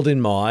Harold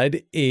and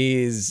Maude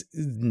is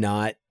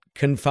not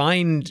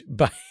confined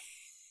by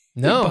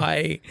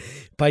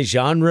by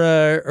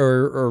genre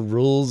or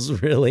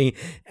rules, really.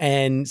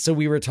 And so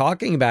we were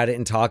talking about it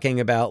and talking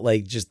about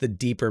like just the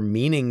deeper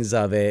meanings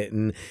of it.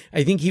 And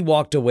I think he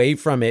walked away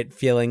from it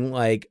feeling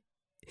like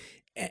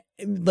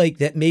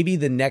that maybe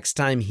the next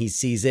time he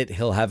sees it,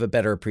 he'll have a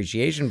better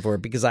appreciation for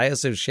it, because I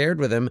also shared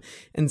with him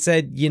and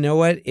said, you know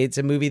what? It's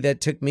a movie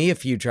that took me a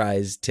few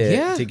tries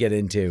to get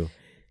into.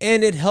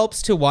 And it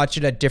helps to watch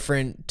it at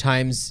different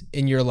times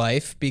in your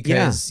life,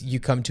 because you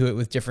come to it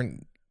with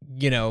different,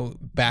 you know,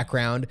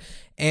 background.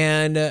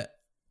 And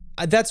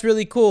that's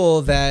really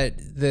cool that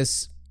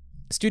this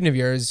student of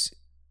yours,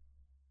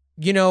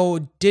 you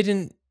know,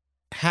 didn't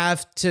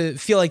have to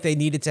feel like they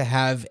needed to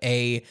have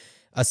a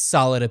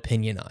solid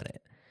opinion on it.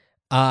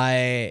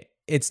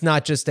 It's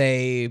not just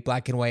a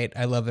black and white,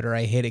 I love it or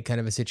I hate it kind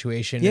of a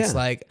situation. Yeah. It's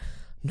like,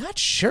 I'm not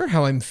sure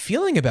how I'm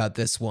feeling about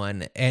this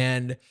one.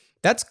 And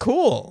that's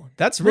cool.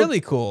 That's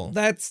really cool.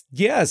 That's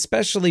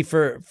especially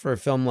for a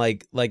film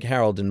like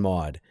Harold and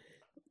Maude.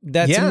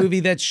 That's a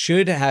movie that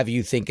should have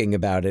you thinking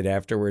about it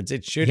afterwards.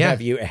 It should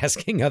have you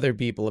asking other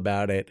people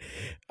about it.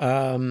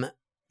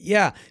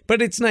 Yeah,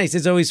 but it's nice.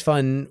 It's always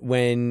fun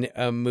when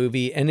a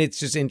movie, and it's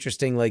just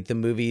interesting, like the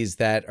movies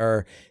that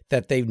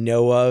they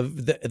know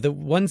of, the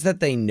ones that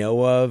they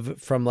know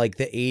of from like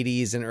the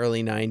 80s and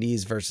early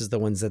 90s versus the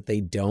ones that they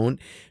don't.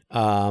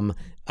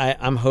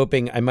 I'm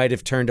hoping I might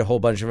have turned a whole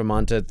bunch of them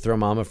on to Throw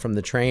Mama from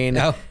the Train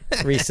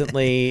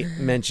recently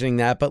mentioning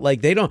that, but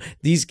like they don't,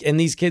 these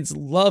kids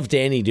love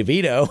Danny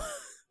DeVito,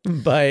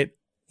 but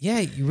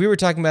yeah, we were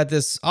talking about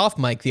this off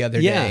mic the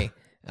other day.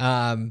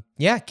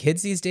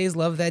 Kids these days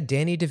love that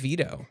Danny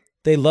DeVito.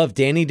 They love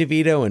Danny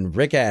DeVito and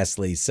Rick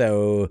Astley.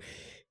 So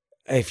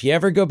if you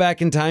ever go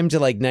back in time to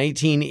like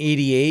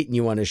 1988 and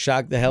you want to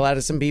shock the hell out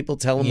of some people,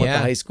 tell them what the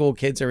high school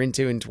kids are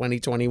into in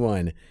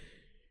 2021.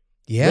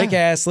 Yeah. Rick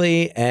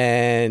Astley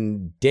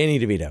and Danny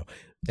DeVito.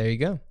 There you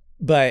go.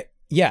 But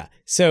yeah,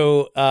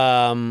 so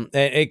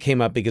it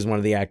came up because one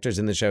of the actors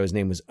in the show, his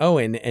name was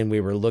Owen, and we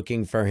were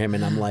looking for him,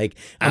 and I'm like,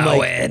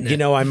 you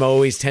know, I'm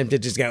always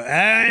tempted to just go,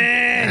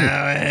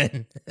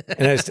 Owen.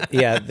 And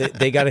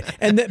they got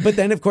it. But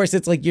then, of course,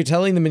 it's like you're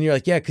telling them, and you're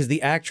like, yeah, because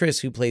the actress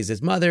who plays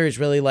his mother is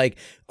really like,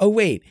 oh,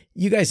 wait,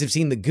 you guys have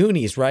seen The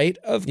Goonies, right?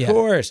 Of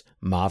course.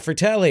 Ma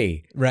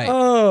Fratelli. Right.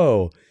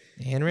 Oh.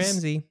 Anne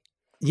Ramsey.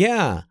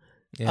 Yeah.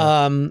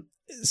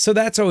 So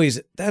that's always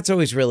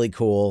really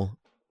cool.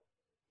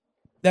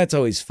 That's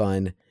always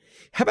fun.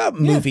 How about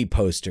movie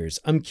posters?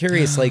 I'm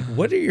curious, like,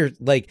 what are your,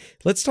 like,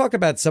 let's talk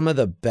about some of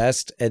the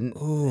best and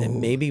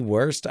maybe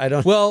worst. I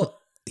don't. Well,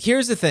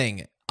 here's the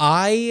thing.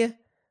 I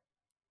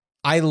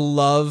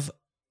love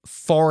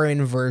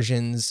foreign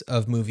versions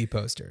of movie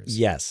posters.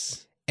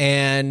 Yes.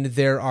 And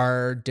there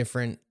are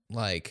different,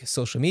 like,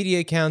 social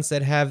media accounts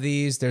that have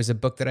these. There's a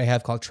book that I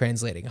have called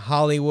Translating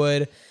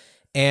Hollywood.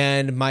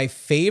 And my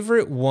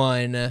favorite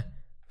one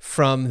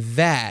from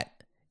that,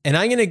 and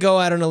I'm going to go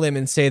out on a limb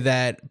and say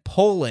that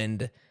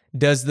Poland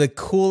does the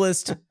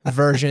coolest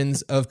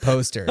versions of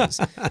posters,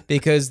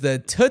 because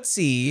the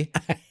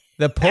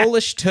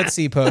Polish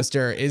Tootsie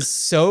poster is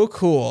so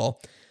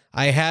cool.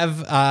 I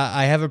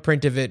have a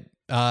print of it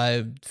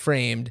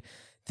framed.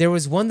 There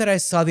was one that I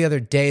saw the other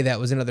day that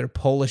was another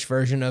Polish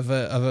version of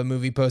a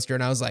movie poster,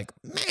 and I was like,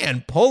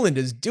 man, Poland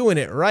is doing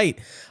it right.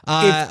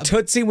 If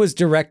Tootsie was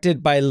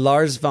directed by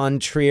Lars von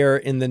Trier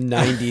in the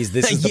 90s,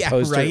 this is the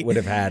poster it would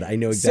have had. I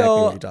know exactly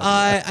what you're talking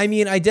about. I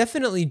mean, I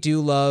definitely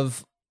do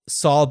love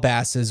Saul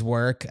Bass's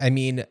work. I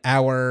mean,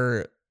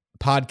 our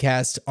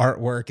podcast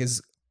artwork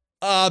is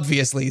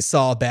obviously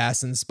Saul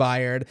Bass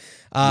inspired,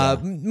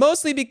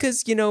 mostly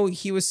because, you know,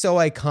 he was so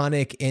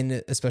iconic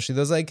in especially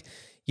those, like,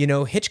 you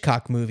know,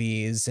 Hitchcock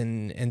movies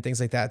and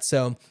things like that.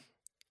 So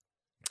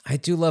I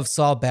do love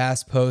Saul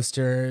Bass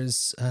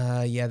posters.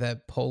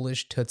 That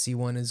Polish Tootsie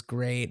one is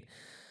great.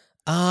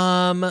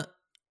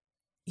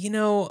 You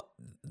know,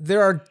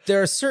 there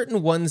are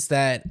certain ones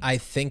that I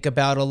think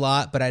about a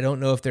lot, but I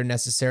don't know if they're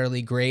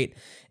necessarily great.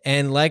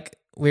 And like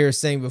we were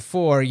saying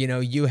before, you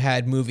know, you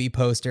had movie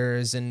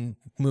posters and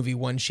movie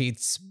one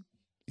sheets,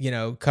 you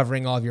know,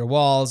 covering all of your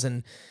walls,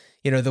 and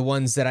you know, the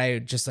ones that I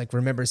just like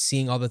remember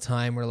seeing all the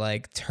time were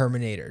like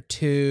Terminator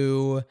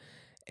 2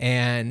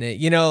 and,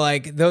 you know,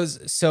 like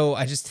those. So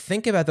I just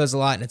think about those a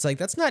lot, and it's like,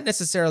 that's not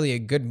necessarily a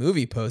good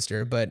movie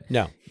poster, but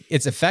no,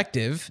 it's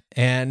effective.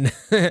 And,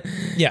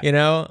 you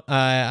know,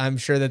 I'm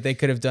sure that they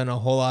could have done a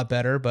whole lot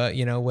better, but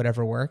you know,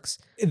 whatever works.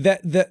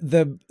 That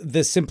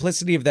the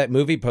simplicity of that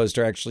movie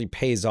poster actually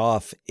pays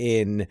off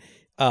in,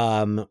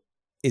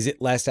 is it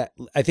I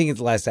think it's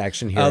Last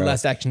Action Hero. Oh,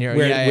 Last Action Hero.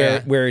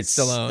 Where it's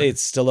Stallone.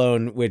 It's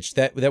Stallone, which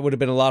that would have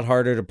been a lot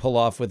harder to pull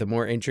off with a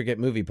more intricate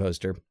movie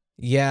poster.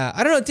 Yeah.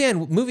 I don't know, Dan,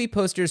 movie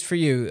posters for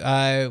you.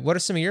 What are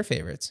some of your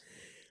favorites?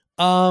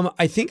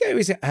 I think I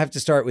always have to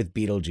start with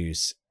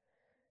Beetlejuice.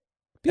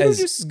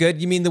 Beetlejuice is good.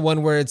 You mean the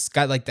one where it's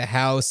got like the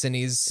house and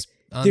he's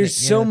on there's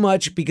so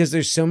much, because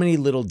there's so many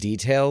little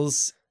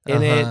details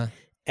in it.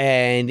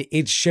 And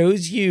it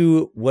shows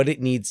you what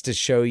it needs to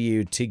show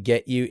you to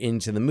get you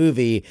into the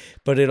movie.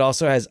 But it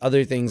also has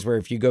other things where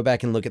if you go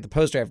back and look at the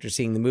poster after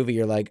seeing the movie,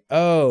 you're like,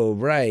 oh,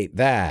 right,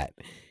 that.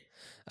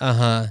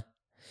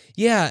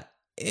 Yeah.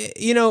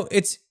 You know,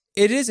 it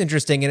is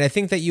interesting. And I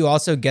think that you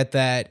also get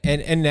that.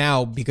 And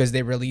now, because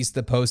they released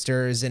the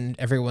posters and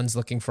everyone's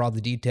looking for all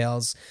the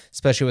details,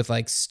 especially with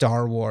like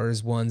Star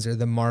Wars ones or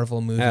the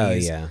Marvel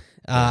movies. Oh,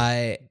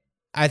 yeah.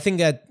 I think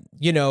that,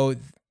 you know,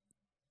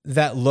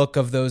 that look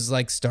of those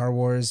like Star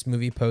Wars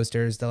movie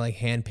posters, the like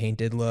hand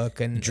painted look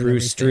and Drew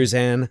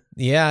Struzan.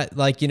 Yeah.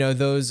 Like, you know,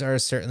 those are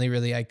certainly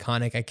really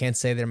iconic. I can't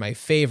say they're my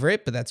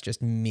favorite, but that's just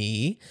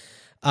me.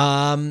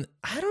 I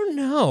don't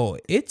know.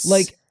 It's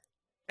like,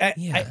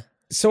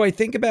 so I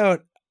think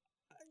about,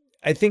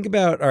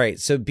 all right,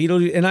 so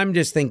Beetlejuice, and I'm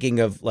just thinking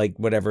of like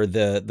whatever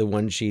the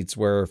one sheets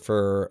were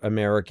for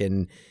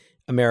American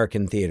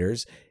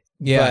theaters.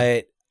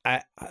 Yeah.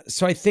 But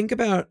I think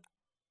about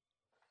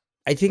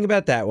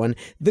that one.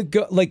 The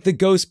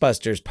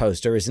Ghostbusters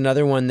poster is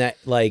another one that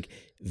like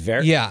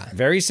very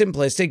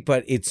simplistic,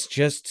 but it's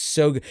just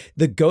so good.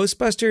 The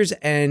Ghostbusters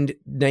and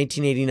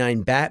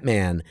 1989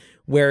 Batman,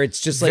 where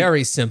it's just like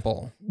very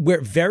simple,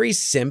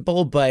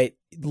 but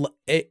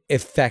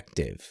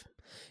effective.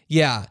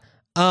 Yeah.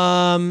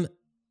 Same,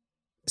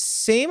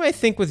 I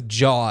think, with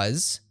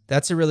Jaws.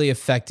 That's a really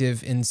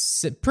effective and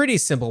pretty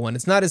simple one.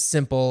 It's not as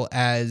simple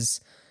as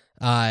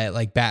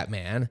like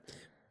Batman.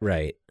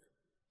 Right.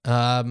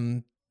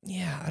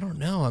 Yeah, I don't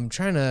know. I'm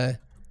trying to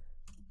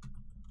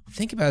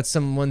think about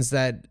some ones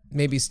that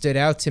maybe stood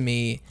out to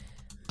me.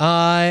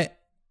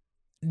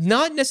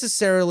 Not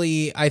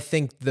necessarily, I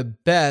think, the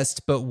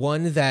best, but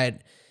one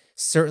that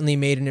certainly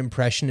made an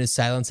impression is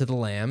Silence of the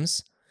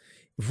Lambs.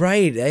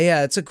 Right.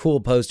 Yeah, it's a cool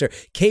poster.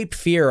 Cape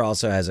Fear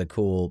also has a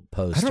cool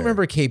poster. I don't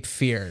remember Cape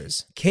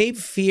Fears. Cape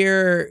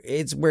Fear,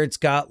 it's where it's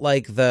got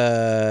like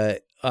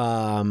the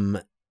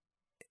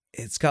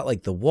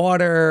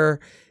water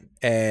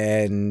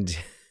and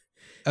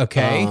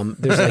Okay.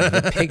 there's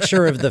like the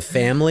picture of the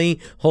family.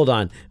 Hold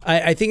on.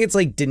 I think it's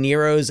like De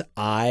Niro's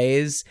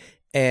eyes.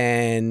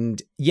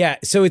 And yeah,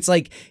 so it's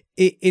like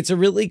it's a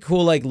really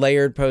cool like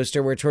layered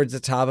poster where towards the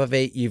top of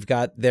it you've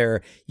got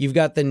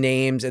the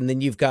names, and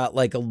then you've got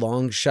like a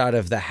long shot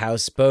of the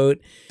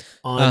houseboat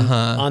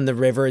on the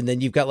river, and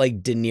then you've got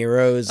like De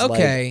Niro's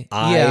like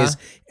eyes,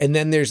 and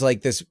then there's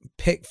like this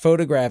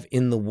photograph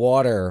in the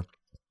water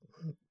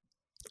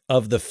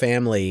of the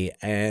family,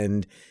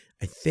 and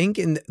I think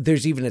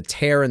there's even a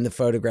tear in the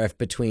photograph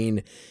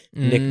between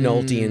Nick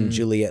Nolte and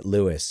Juliette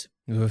Lewis.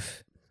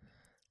 Oof.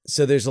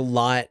 So there's a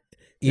lot.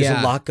 There's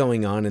a lot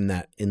going on in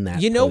that.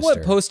 You know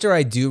what poster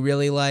I do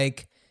really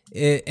like,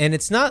 and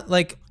it's not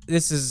like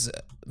this is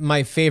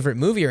my favorite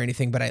movie or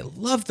anything, but I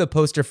love the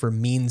poster for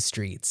Mean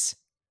Streets.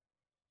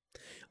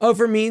 Oh,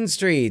 for Mean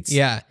Streets.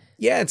 Yeah,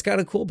 it's got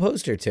a cool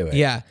poster to it.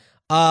 Yeah.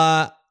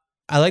 I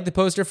like the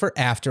poster for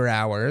After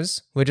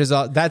Hours, which is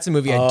that's a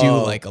movie I do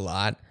like a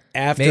lot.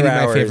 Maybe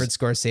my favorite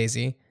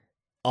Scorsese.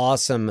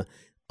 Awesome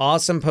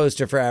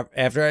poster for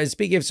After Hours.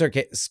 Speaking of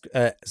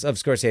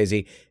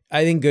Scorsese,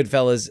 I think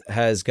Goodfellas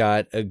has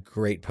got a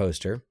great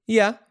poster.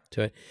 Yeah.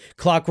 To it.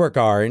 Clockwork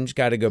Orange,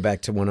 got to go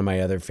back to one of my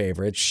other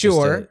favorites.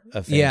 Sure. Just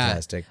a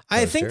fantastic poster.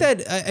 I think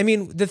that, I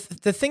mean, the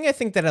thing I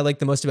think that I like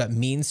the most about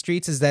Mean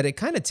Streets is that it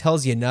kind of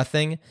tells you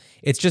nothing.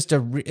 It's just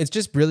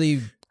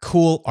really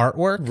cool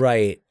artwork.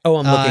 Right. Oh,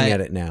 I'm looking at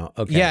it now.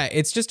 Okay. Yeah,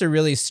 it's just a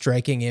really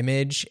striking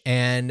image,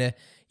 and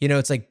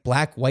it's like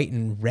black, white,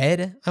 and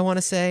red, I want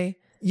to say.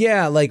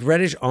 Yeah, like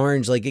reddish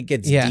orange, like it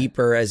gets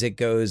deeper as it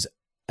goes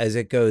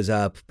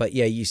up, but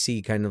yeah, you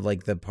see kind of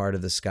like the part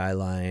of the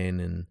skyline,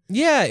 and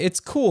yeah,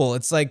 it's cool.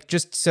 It's like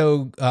just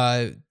so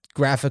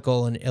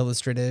graphical and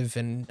illustrative,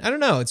 and I don't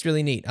know, it's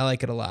really neat. I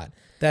like it a lot.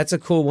 That's a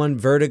cool one.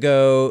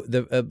 Vertigo,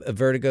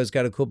 Vertigo's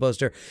got a cool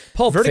poster.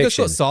 Pulp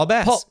Fiction. Saw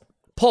Bass.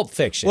 Pulp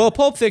Fiction. Well,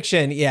 Pulp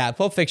Fiction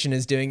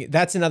is doing,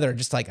 that's another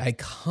just like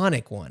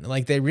iconic one.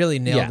 Like they really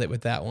nailed it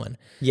with that one.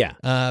 Yeah.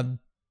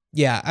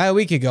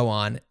 We could go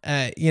on.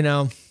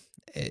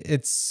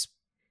 It's,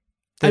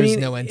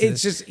 no end to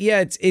it's this.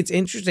 Just, it's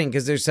interesting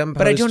because there's some posters.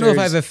 But I don't know if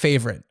I have a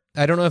favorite.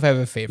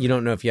 You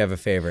don't know if you have a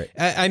favorite.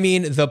 I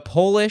mean, the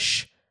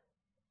Polish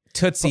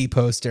Tootsie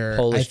poster,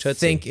 I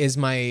think is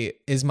my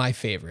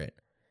favorite.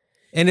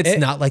 And it's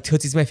not like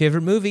Tootsie's my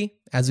favorite movie,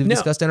 as we've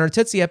discussed on our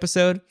Tootsie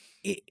episode.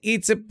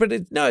 It's a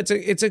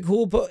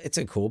cool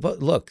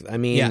look. I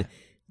mean,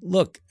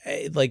 look,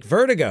 like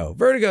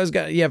Vertigo's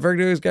got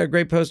a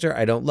great poster.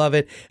 I don't love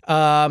it.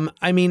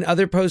 I mean,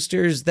 other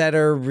posters that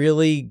are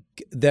really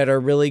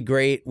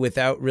great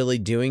without really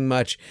doing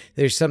much.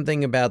 There's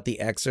something about the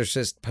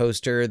Exorcist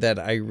poster that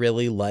I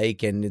really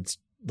like, and it's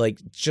like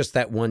just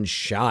that one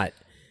shot.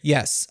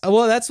 Yes.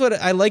 Well, that's what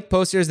I like,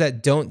 posters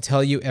that don't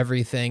tell you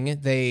everything.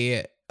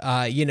 They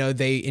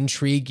they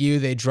intrigue you,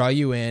 they draw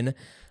you in.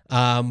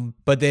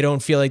 But they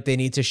don't feel like they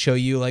need to show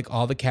you like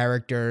all the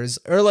characters,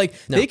 or like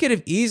they could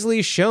have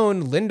easily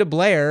shown Linda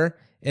Blair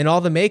in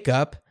all the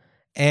makeup,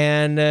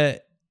 and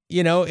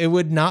it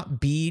would not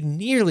be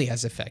nearly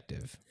as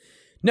effective.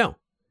 No.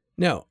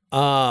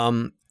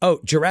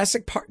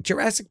 Jurassic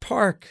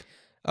Park.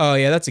 Oh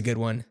yeah, that's a good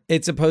one.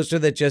 It's a poster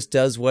that just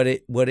does what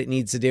it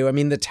needs to do. I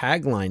mean, the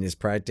tagline is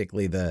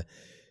practically the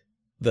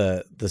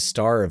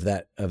star of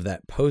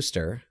that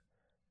poster.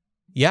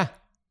 Yeah.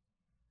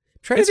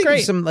 Try to think of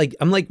some, like,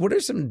 I'm like, what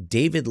are some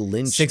David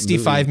Lynch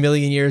 65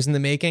 million years in the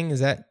making? Is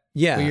that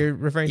what you're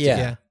referring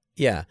to?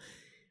 Yeah.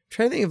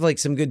 Try to think of like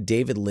some good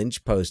David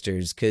Lynch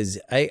posters, because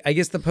I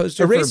guess the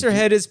poster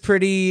Eraserhead is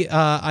pretty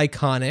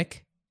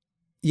iconic.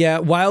 Yeah,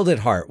 Wild at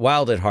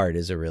Heart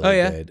is a really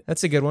good.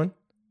 That's a good one.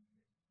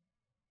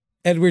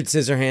 Edward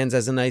Scissorhands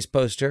has a nice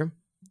poster.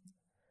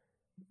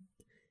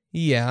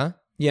 Yeah.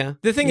 Yeah.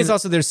 The thing is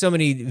also there's so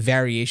many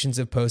variations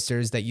of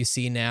posters that you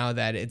see now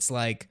that it's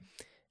like,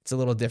 it's a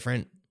little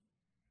different.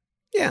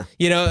 Yeah.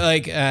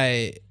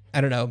 I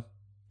don't know.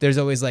 There's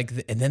always like,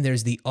 and then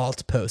there's the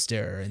alt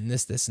poster and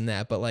this and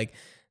that. But like,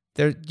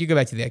 you go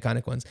back to the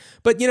iconic ones.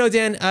 But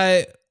Dan,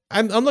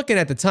 I'm looking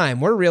at the time.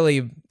 We're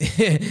really,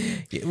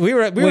 we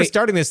were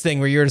starting this thing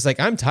where you're just like,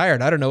 I'm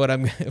tired. I don't know what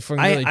if we're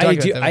really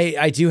talking about.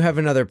 I do have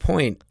another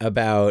point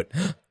about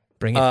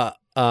bring it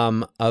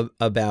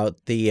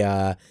about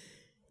the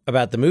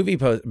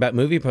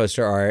movie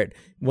poster art.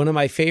 One of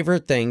my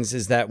favorite things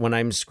is that when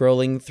I'm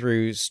scrolling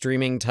through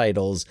streaming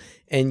titles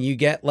and you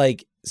get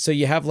like so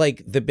you have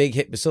like the big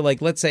hit. So like,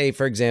 let's say,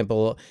 for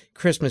example,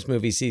 Christmas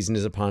movie season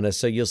is upon us.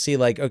 So you'll see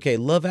like, okay,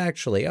 Love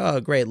Actually. Oh,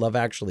 great. Love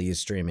Actually is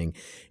streaming.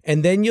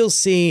 And then you'll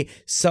see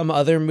some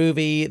other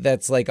movie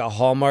that's like a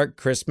Hallmark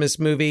Christmas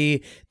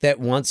movie that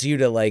wants you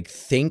to like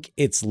think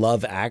it's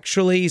Love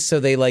Actually. So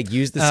they like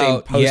use the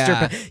same poster.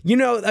 Yeah. You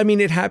know, I mean,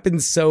 it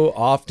happens so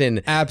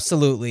often.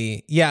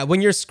 Absolutely. Yeah.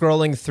 When you're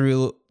scrolling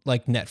through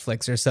like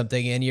Netflix or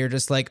something and you're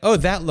just like, oh,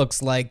 that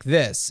looks like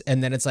this.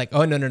 And then it's like,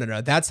 oh,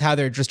 no. That's how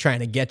they're just trying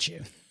to get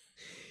you.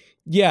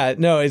 Yeah,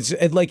 no,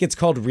 it's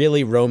called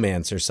Really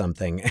Romance or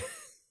something.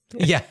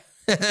 Yeah.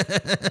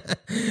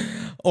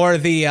 Or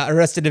the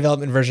Arrested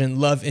Development version,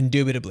 Love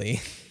Indubitably.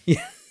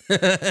 Yeah.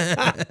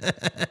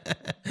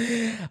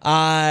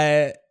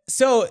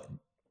 So,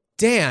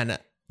 Dan,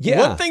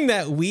 Yeah. one thing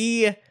that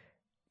we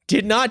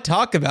did not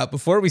talk about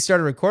before we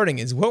started recording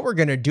is what we're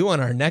going to do on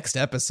our next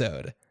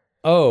episode.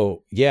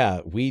 Oh,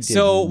 yeah, we did.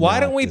 So why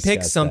not don't we pick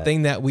discuss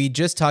something that we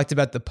just talked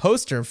about the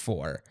poster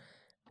for?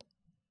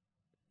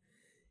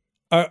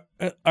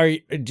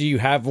 Do you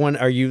have one?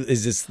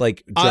 Is this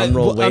like drum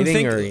roll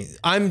waiting?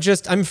 I'm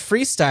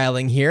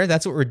freestyling here.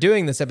 That's what we're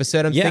doing this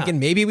episode. I'm Yeah. thinking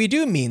maybe we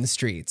do Mean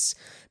Streets.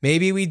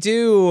 Maybe we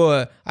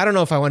do. I don't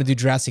know if I want to do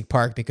Jurassic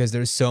Park because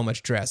there's so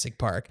much Jurassic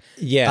Park.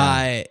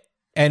 Yeah.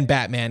 And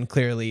Batman,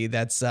 clearly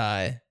that's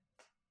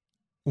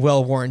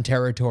well-worn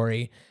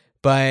territory.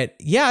 But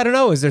yeah, I don't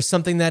know. Is there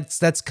something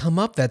that's come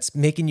up that's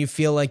making you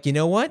feel like, you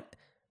know what?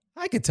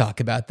 I could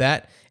talk about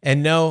that.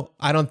 And no,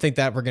 I don't think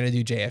that we're going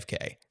to do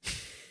JFK.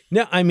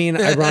 No, I mean,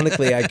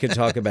 ironically, I could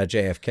talk about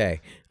JFK.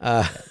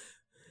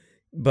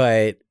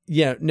 But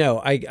yeah, no,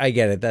 I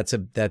get it. That's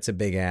a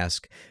big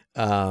ask.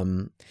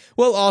 Well,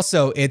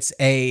 also it's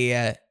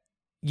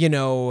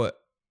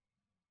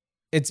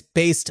it's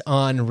based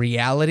on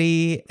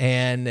reality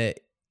and,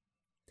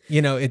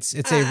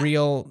 it's a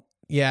real,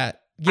 yeah.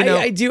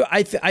 I do.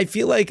 I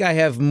feel like I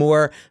have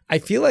more. I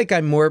feel like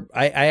I'm more.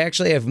 I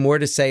actually have more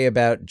to say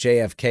about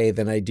JFK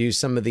than I do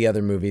some of the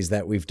other movies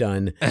that we've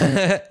done,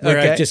 where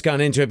I've just gone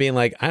into it being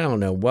like, I don't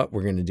know what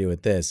we're going to do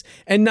with this,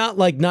 and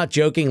not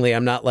jokingly.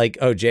 I'm not like,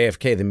 oh,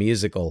 JFK the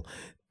musical.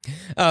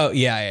 Oh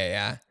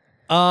yeah.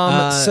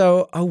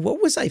 So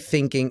what was I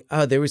thinking?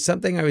 Oh, there was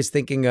something I was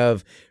thinking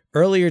of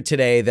earlier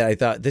today that I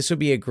thought this would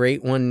be a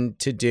great one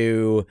to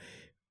do.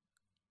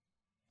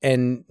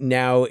 And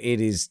now it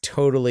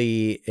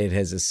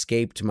has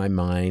escaped my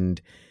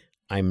mind.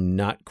 I'm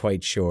not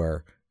quite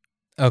sure.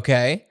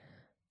 Okay.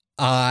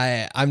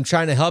 I'm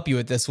trying to help you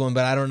with this one,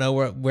 but I don't know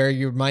where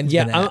your mind's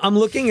been at. I'm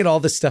looking at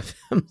all the stuff.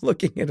 I'm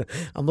looking at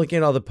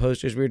all the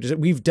posters.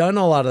 We've done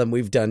a lot of them.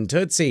 We've done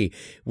Tootsie.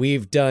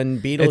 We've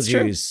done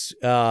Beetlejuice.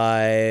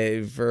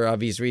 For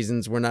obvious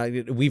reasons,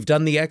 we've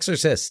done The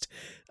Exorcist.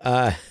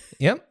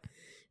 Yep.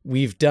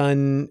 We've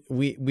done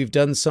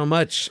so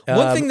much.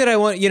 One thing that I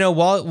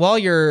want, while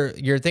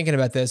you're thinking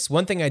about this,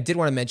 one thing I did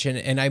want to mention,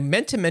 and I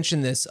meant to mention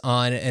this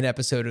on an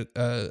episode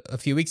a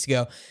few weeks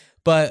ago,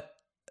 but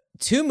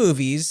two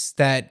movies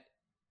that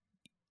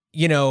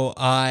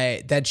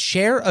that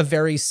share a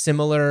very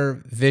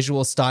similar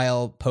visual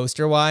style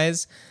poster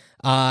wise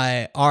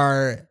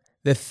are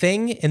The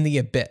Thing and The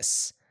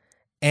Abyss,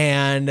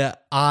 and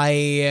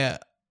I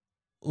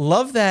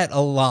love that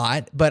a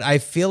lot, but I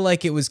feel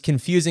like it was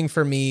confusing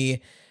for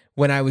me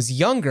when I was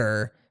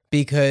younger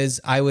because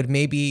I would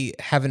maybe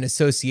have an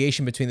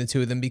association between the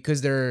two of them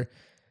because their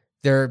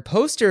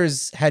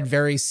posters had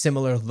very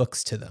similar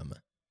looks to them.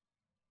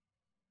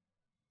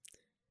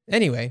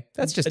 Anyway,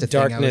 that's just a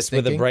thing I was darkness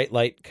with thinking. a bright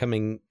light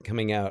coming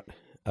out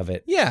of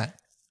it. Yeah.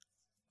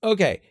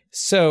 Okay,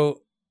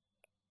 so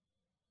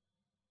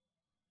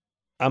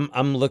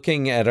I'm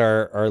looking at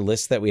our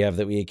list that we have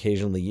that we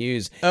occasionally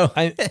use. Oh,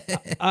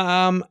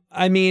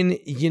 I mean,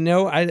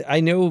 I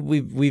know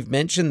we've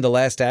mentioned The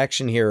Last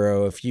Action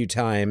Hero a few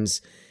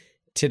times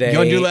today. You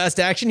want to do Last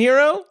Action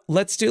Hero?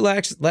 Let's do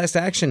Last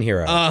Action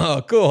Hero.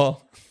 Oh,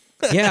 cool.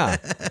 Yeah.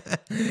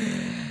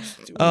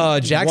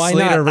 Oh, Jack Why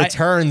Slater not?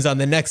 returns on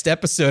the next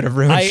episode of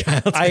Ruined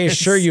Childhood. I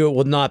assure you, it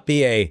will not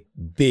be a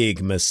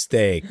big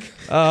mistake.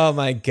 Oh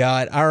my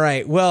God! All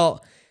right,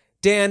 well,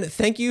 Dan,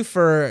 thank you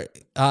for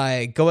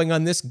going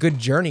on this good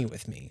journey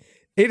with me.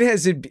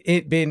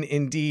 It been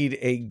indeed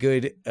a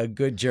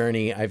good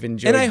journey. I've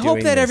enjoyed, and I hope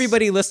doing that this.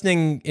 everybody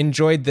listening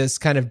enjoyed this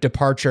kind of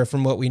departure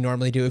from what we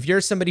normally do. If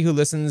you're somebody who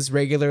listens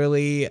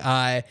regularly,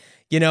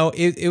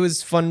 it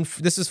was fun.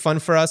 This was fun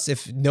for us.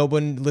 If no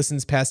one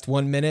listens past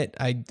 1 minute,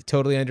 I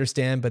totally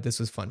understand, but this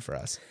was fun for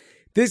us.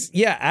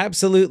 Yeah,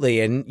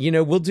 absolutely. And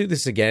we'll do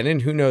this again,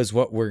 and who knows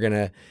what we're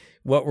gonna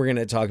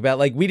talk about.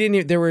 Like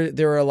there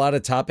were a lot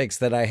of topics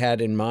that I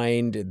had in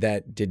mind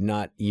that did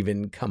not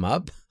even come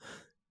up.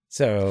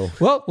 So,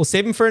 well, we'll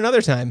save them for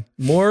another time.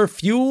 More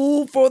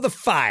fuel for the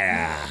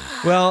fire.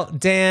 Well,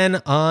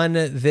 Dan, on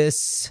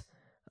this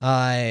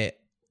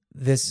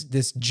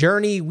this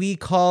journey we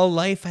call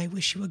life, I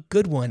wish you a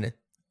good one.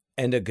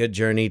 And a good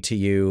journey to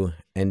you,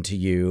 and to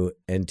you,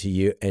 and to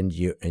you, and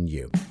you, and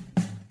you.